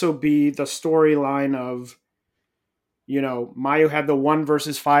would also be the storyline of, Mayu had the 1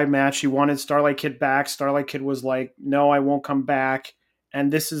 versus 5 match. She wanted Starlight Kid back. Starlight Kid was like, no, I won't come back.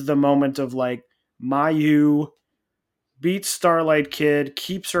 And this is the moment of like, Mayu beats Starlight Kid,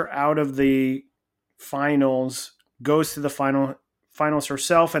 keeps her out of the finals, goes to the finals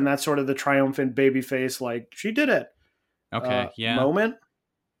herself, and that's sort of the triumphant babyface, like, she did it. Moment.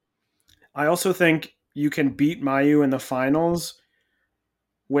 I also think you can beat Mayu in the finals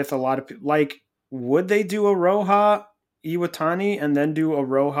with a lot of people. Like, would they do a Roha Iwatani and then do a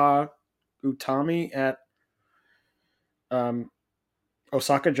Roha Utami at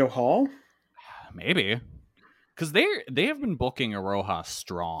Osaka-jo Hall? Maybe. Because they have been booking Aroha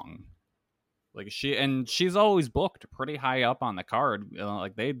strong. Like she's always booked pretty high up on the card.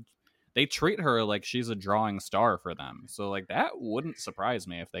 Like they treat her like she's a drawing star for them. So like that wouldn't surprise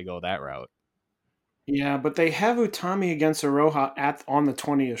me if they go that route. Yeah, but they have Utami against Aroha on the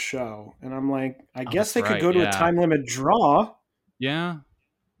 20th show. And I'm like, I guess they could go to a time limit draw. Yeah.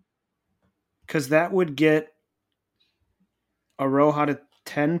 Because that would get Aroha to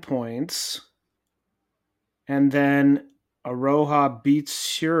 10 points. And then Aroha beats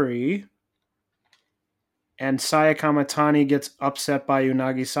Shuri. And Sayaka Matani gets upset by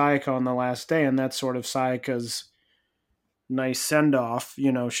Unagi Sayaka on the last day. And that's sort of Sayaka's nice send-off.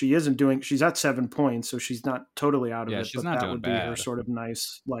 She's at 7 points, so she's not totally out of it. She's but not that doing would bad. Be her sort of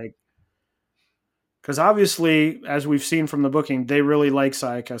nice, like, because obviously, as we've seen from the booking, they really like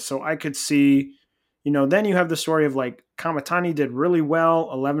Sayaka. So I could see, then you have the story of like Kamatani did really well,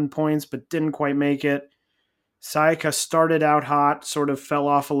 11 points, but didn't quite make it. Sayaka started out hot, sort of fell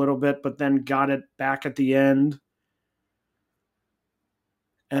off a little bit, but then got it back at the end.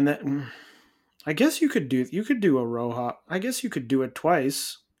 And then I guess you could do a Roha. I guess you could do it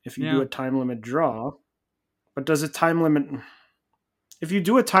twice if you do a time limit draw. But does a time limit? If you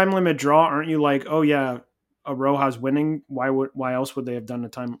do a time limit draw, aren't you like, oh yeah, Aroha's winning? Why else would they have done a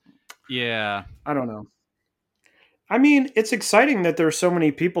time? Yeah, I don't know. I mean, it's exciting that there's so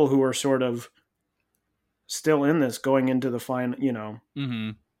many people who are sort of still in this going into the final.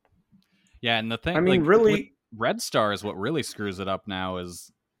 Mm-hmm. Yeah, and the thing, I mean, really, Red Star is what really screws it up now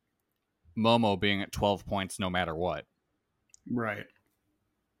is Momo being at 12 points no matter what. Right.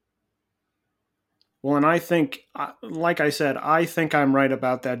 Well, and I think, like I said, I think I'm right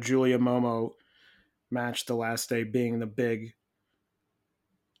about that Julia Momo match the last day being the big,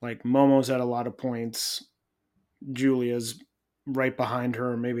 like, Momo's at a lot of points. Julia's right behind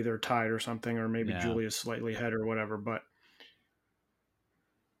her. Maybe they're tied or something, or maybe Julia's slightly ahead or whatever. But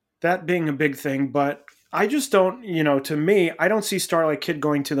that being a big thing. But I just don't, to me, I don't see Starlight Kid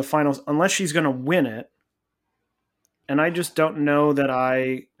going to the finals unless she's going to win it. And I just don't know that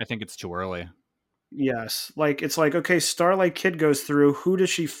I think it's too early. Yes. Like, it's like, okay, Starlight Kid goes through. Who does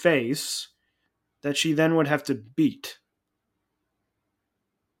she face that she then would have to beat?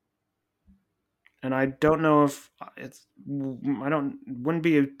 And I don't know if wouldn't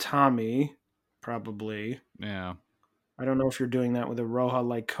be a Tommy, probably. Yeah. I don't know if you're doing that with a Roha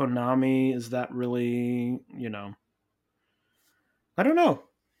like Konami. Is that really, I don't know.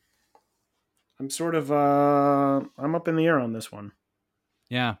 I'm sort of, I'm up in the air on this one.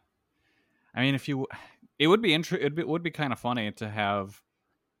 Yeah. I mean, it would be it would be kind of funny to have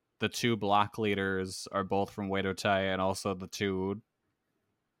the two block leaders are both from Wado Tai, and also the two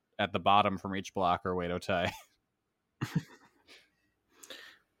at the bottom from each block are Wado Tai.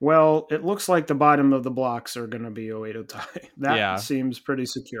 Well, it looks like the bottom of the blocks are going to be Oedo Tai. That seems pretty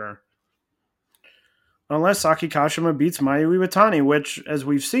secure. Unless Saki Kashima beats Mayu Iwatani, which, as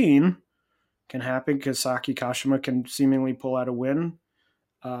we've seen, can happen because Saki Kashima can seemingly pull out a win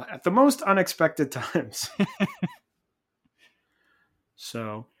at the most unexpected times.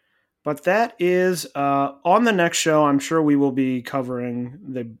 So, But that is on the next show. I'm sure we will be covering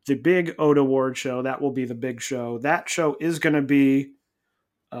the big Oda Award show. That will be the big show. That show is going to be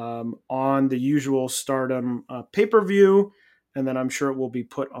on the usual Stardom pay-per-view, and then I'm sure it will be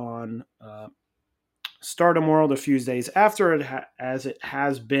put on Stardom World a few days after it, as it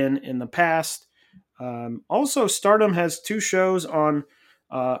has been in the past. Also, Stardom has two shows on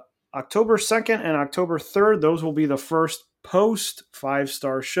October 2nd and October 3rd. Those will be the first post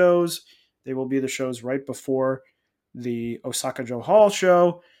 5-star shows. They will be the shows right before the Osaka Joe Hall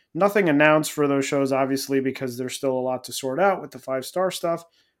show. Nothing announced for those shows, obviously, because there's still a lot to sort out with the 5-star stuff.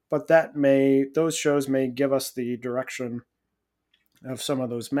 But those shows may give us the direction of some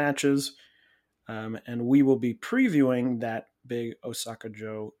of those matches. And we will be previewing that big Osaka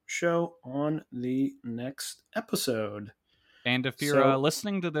Joe show on the next episode. And if you're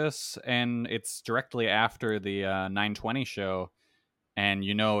listening to this and it's directly after the 920 show and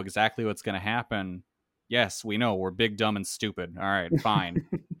you know exactly what's going to happen, yes, we know we're big, dumb, and stupid. All right, fine.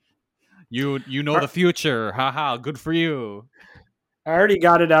 You know the future. Haha, good for you. I already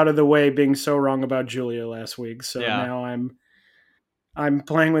got it out of the way being so wrong about Julia last week. So now I'm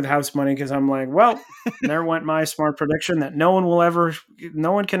playing with house money because I'm like, well, there went my smart prediction that no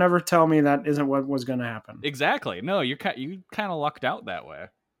one can ever tell me that isn't what was going to happen. Exactly. No, you kind of lucked out that way.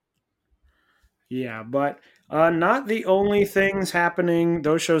 Yeah, but not the only things happening.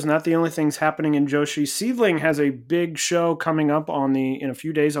 Those shows not the only things happening in Joshi. SEAdLINNG has a big show coming up in a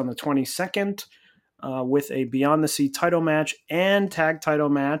few days on the 22nd with a Beyond the Sea title match and tag title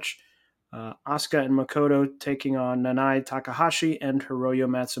match. Asuka and Makoto taking on Nanai Takahashi and Hiroyo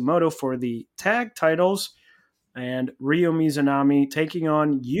Matsumoto for the tag titles, and Ryo Mizunami taking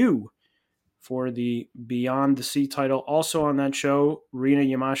on Yu for the Beyond the Sea title. Also on that show, Rina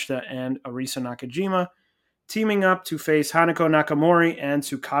Yamashita and Arisa Nakajima teaming up to face Hanako Nakamori and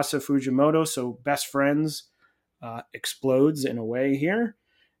Tsukasa Fujimoto. So best friends explodes in a way here.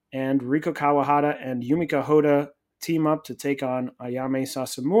 And Riko Kawahata and Yumika Hoda team up to take on Ayame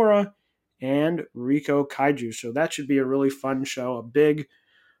Sasamura and Riko Kaiju. So that should be a really fun show, a big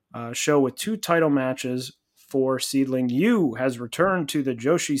show with two title matches for SEAdLINNG. Yu has returned to the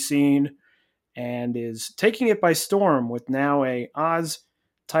Joshi scene and is taking it by storm with now a Oz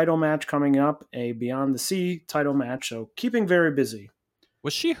title match coming up, a Beyond the Sea title match. So keeping very busy.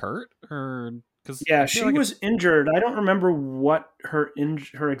 Was she hurt? Yeah, she was injured. I don't remember what her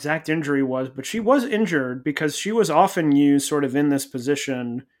exact injury was, but she was injured because she was often used sort of in this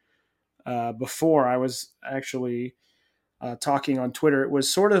position before. I was actually talking on Twitter. It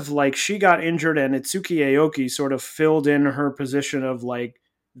was sort of like she got injured and Itsuki Aoki sort of filled in her position of like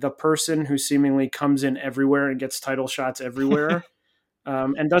the person who seemingly comes in everywhere and gets title shots everywhere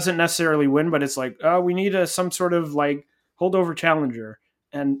and doesn't necessarily win, but it's like, oh, we need some sort of like holdover challenger.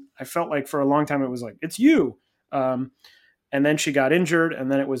 And I felt like for a long time it was like, it's you. And then she got injured,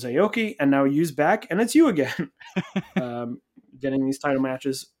 and then it was Aoki, and now Yu's back, and it's you again. Getting these title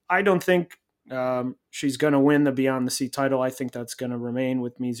matches. I don't think she's going to win the Beyond the Sea title. I think that's going to remain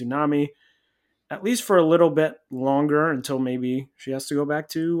with Mizunami, at least for a little bit longer, until maybe she has to go back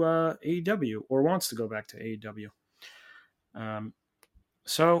to AEW or wants to go back to AEW.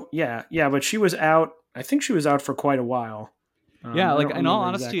 So, yeah, but she was out. I think she was out for quite a while. Yeah, like in all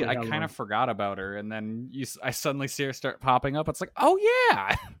honesty, I kind of forgot about her, and then I suddenly see her start popping up. It's like, oh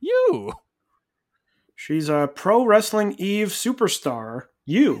yeah, you. She's a Pro Wrestling Eve superstar.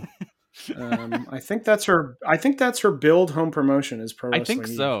 You. I think that's her. I think that's her build home promotion is Pro Wrestling Eve. I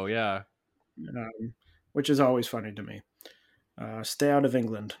think so. Yeah. Which is always funny to me. Stay out of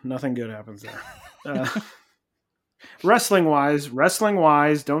England. Nothing good happens there. Wrestling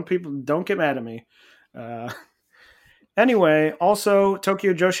wise, don't get mad at me. Anyway, also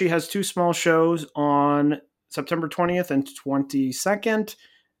Tokyo Joshi has two small shows on September 20th and 22nd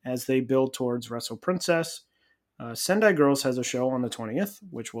as they build towards Wrestle Princess. Sendai Girls has a show on the 20th,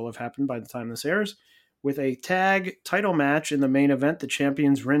 which will have happened by the time this airs, with a tag title match in the main event, the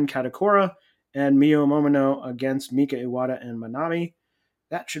champions Rin Katakura and Miyo Momono against Mika Iwata and Manami.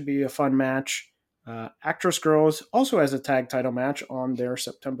 That should be a fun match. Actress Girls also has a tag title match on their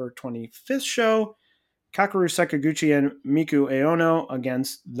September 25th show. Kakeru Sakaguchi and Miku Aono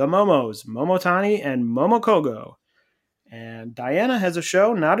against the Momos, Momotani and Momokogo. And Diana has a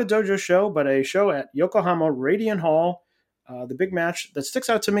show, not a dojo show, but a show at Yokohama Radiant Hall. The big match that sticks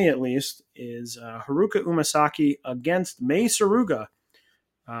out to me, at least, is Haruka Umasaki against Mei Saruga.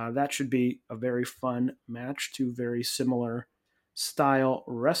 That should be a very fun match. Two very similar style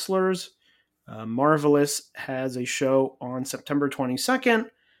wrestlers. Marvelous has a show on September 22nd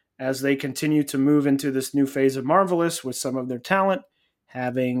as they continue to move into this new phase of Marvelous with some of their talent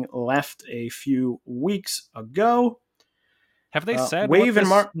having left a few weeks ago. Have they said Wave what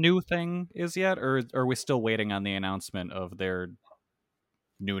and this new thing is yet, or are we still waiting on the announcement of their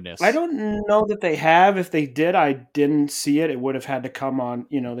newness? I don't know that they have. If they did, I didn't see it. It would have had to come on,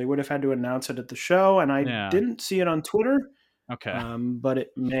 they would have had to announce it at the show, and I didn't see it on Twitter. Okay. But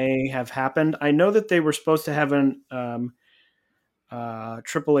it may have happened. I know that they were supposed to have an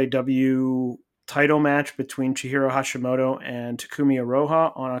AAAW title match between Chihiro Hashimoto and Takumi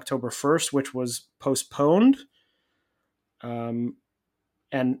Iroha on October 1st, which was postponed. And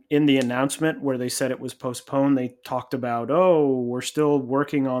in the announcement where they said it was postponed, they talked about, we're still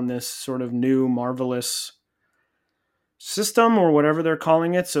working on this sort of new marvelous system or whatever they're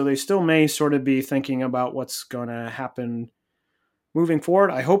calling it. So they still may sort of be thinking about what's going to happen moving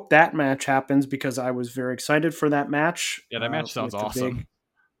forward. I hope that match happens because I was very excited for that match. Yeah, that match sounds awesome.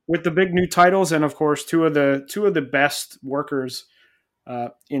 With the big new titles and, of course, two of the best workers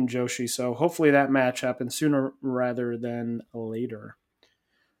in Joshi. So hopefully that match happens sooner rather than later.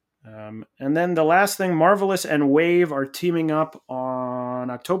 And then the last thing, Marvelous and Wave are teaming up on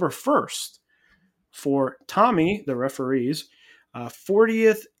October 1st for Tommy, the referees,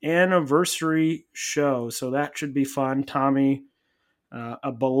 40th anniversary show. So that should be fun. Tommy,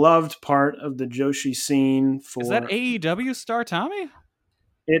 a beloved part of the Joshi scene. Is that AEW star Tommy?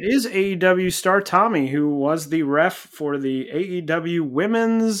 It is AEW star Tommy, who was the ref for the AEW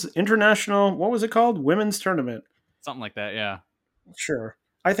Women's International, what was it called? Women's Tournament. Something like that, yeah. Sure.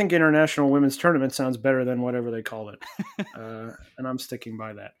 I think International Women's Tournament sounds better than whatever they called it. And I'm sticking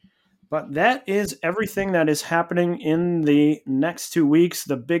by that. But that is everything that is happening in the next 2 weeks.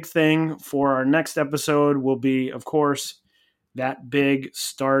 The big thing for our next episode will be, of course, that big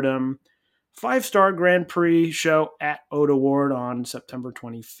Stardom 5-star Grand Prix show at Oda Ward on September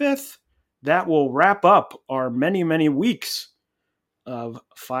 25th. That will wrap up our many, many weeks of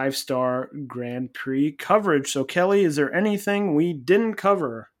 5-star Grand Prix coverage. So, Kelly, is there anything we didn't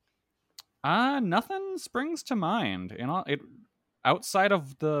cover? Nothing springs to mind. Outside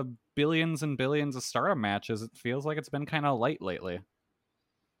of the billions and billions of Stardom matches, it feels like it's been kind of light lately.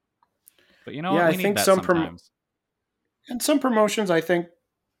 But we I need think that sometimes. And some promotions, I think,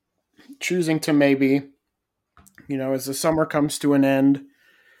 choosing to maybe, as the summer comes to an end,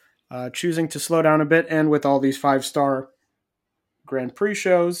 choosing to slow down a bit, and with all these 5-star Grand Prix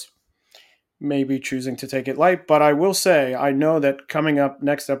shows, maybe choosing to take it light. But I will say, I know that coming up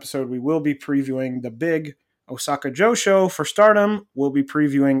next episode, we will be previewing the big Osaka Joe show for Stardom. We'll be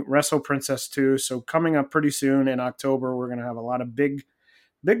previewing Wrestle Princess 2. So coming up pretty soon in October, we're going to have a lot of big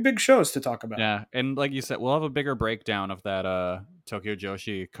shows to talk about. Yeah, and like you said, we'll have a bigger breakdown of that Tokyo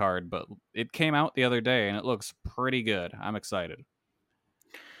Joshi card, but it came out the other day and it looks pretty good. I'm excited.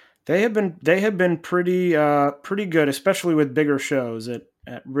 They have been pretty good, especially with bigger shows at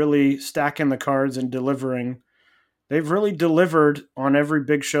really stacking the cards and delivering. They've really delivered on every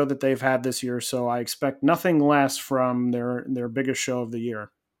big show that they've had this year, so I expect nothing less from their biggest show of the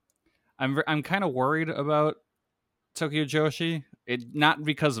year. I'm kind of worried about Tokyo Joshi. Not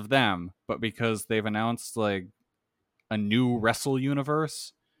because of them, but because they've announced like a new Wrestle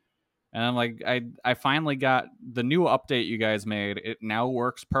universe. And I'm like, I finally got the new update you guys made. It now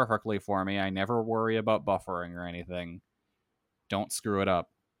works perfectly for me. I never worry about buffering or anything. Don't screw it up.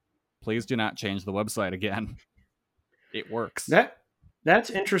 Please do not change the website again. It works. That's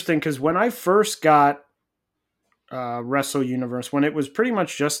interesting because when I first got Wrestle Universe, when it was pretty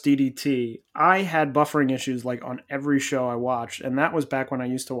much just DDT, I had buffering issues like on every show I watched. And that was back when I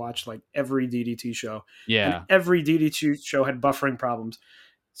used to watch like every DDT show. Yeah. And every DDT show had buffering problems.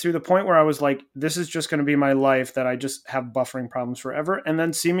 To the point where I was like, this is just going to be my life, that I just have buffering problems forever. And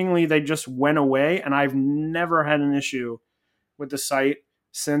then seemingly they just went away, and I've never had an issue with the site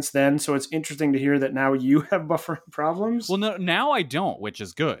since then. So it's interesting to hear that now you have buffering problems. Well, no, now I don't, which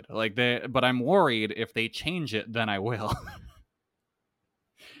is good. But I'm worried if they change it, then I will.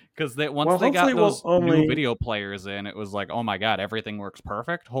 Because once they got those new video players in, it was like, oh my god, everything works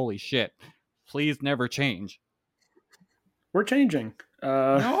perfect. Holy shit! Please never change. We're changing.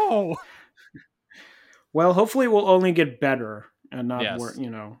 No. Well, hopefully we'll only get better and not work,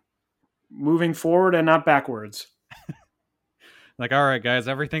 moving forward and not backwards. Like, all right, guys,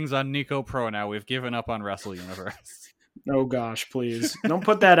 everything's on Nico Pro now. We've given up on Wrestle Universe. Oh gosh, please don't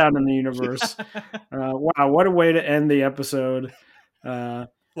put that out in the universe. Wow, what a way to end the episode. Welcome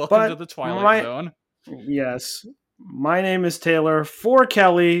to the Twilight Zone. Yes. My name is Taylor. For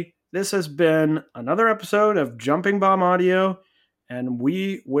Kelly, this has been another episode of Jumping Bomb Audio, and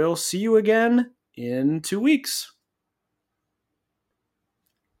we will see you again in 2 weeks.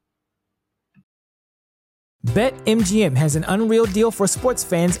 BetMGM has an unreal deal for sports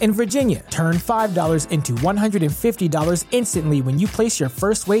fans in Virginia. Turn $5 into $150 instantly when you place your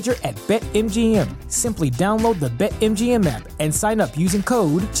first wager at BetMGM. Simply download the BetMGM app and sign up using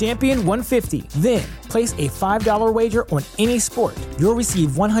code Champion150. Then, place a $5 wager on any sport. You'll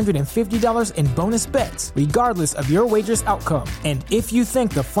receive $150 in bonus bets, regardless of your wager's outcome. And if you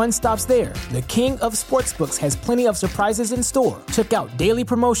think the fun stops there, the king of sportsbooks has plenty of surprises in store. Check out daily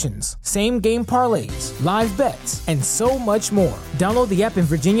promotions, same-game parlays, live bets, and so much more. Download the app in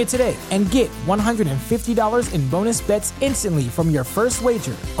Virginia today and get $150 in bonus bets instantly from your first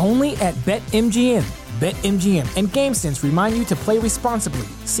wager. Only at BetMGM. BetMGM and GameSense remind you to play responsibly.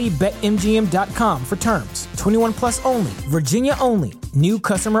 See BetMGM.com for terms. 21 plus only. Virginia only. New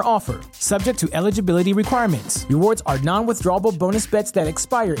customer offer. Subject to eligibility requirements. Rewards are non-withdrawable bonus bets that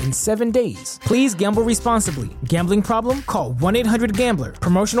expire in 7 days. Please gamble responsibly. Gambling problem? Call 1-800-GAMBLER.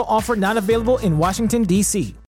 Promotional offer not available in Washington, D.C.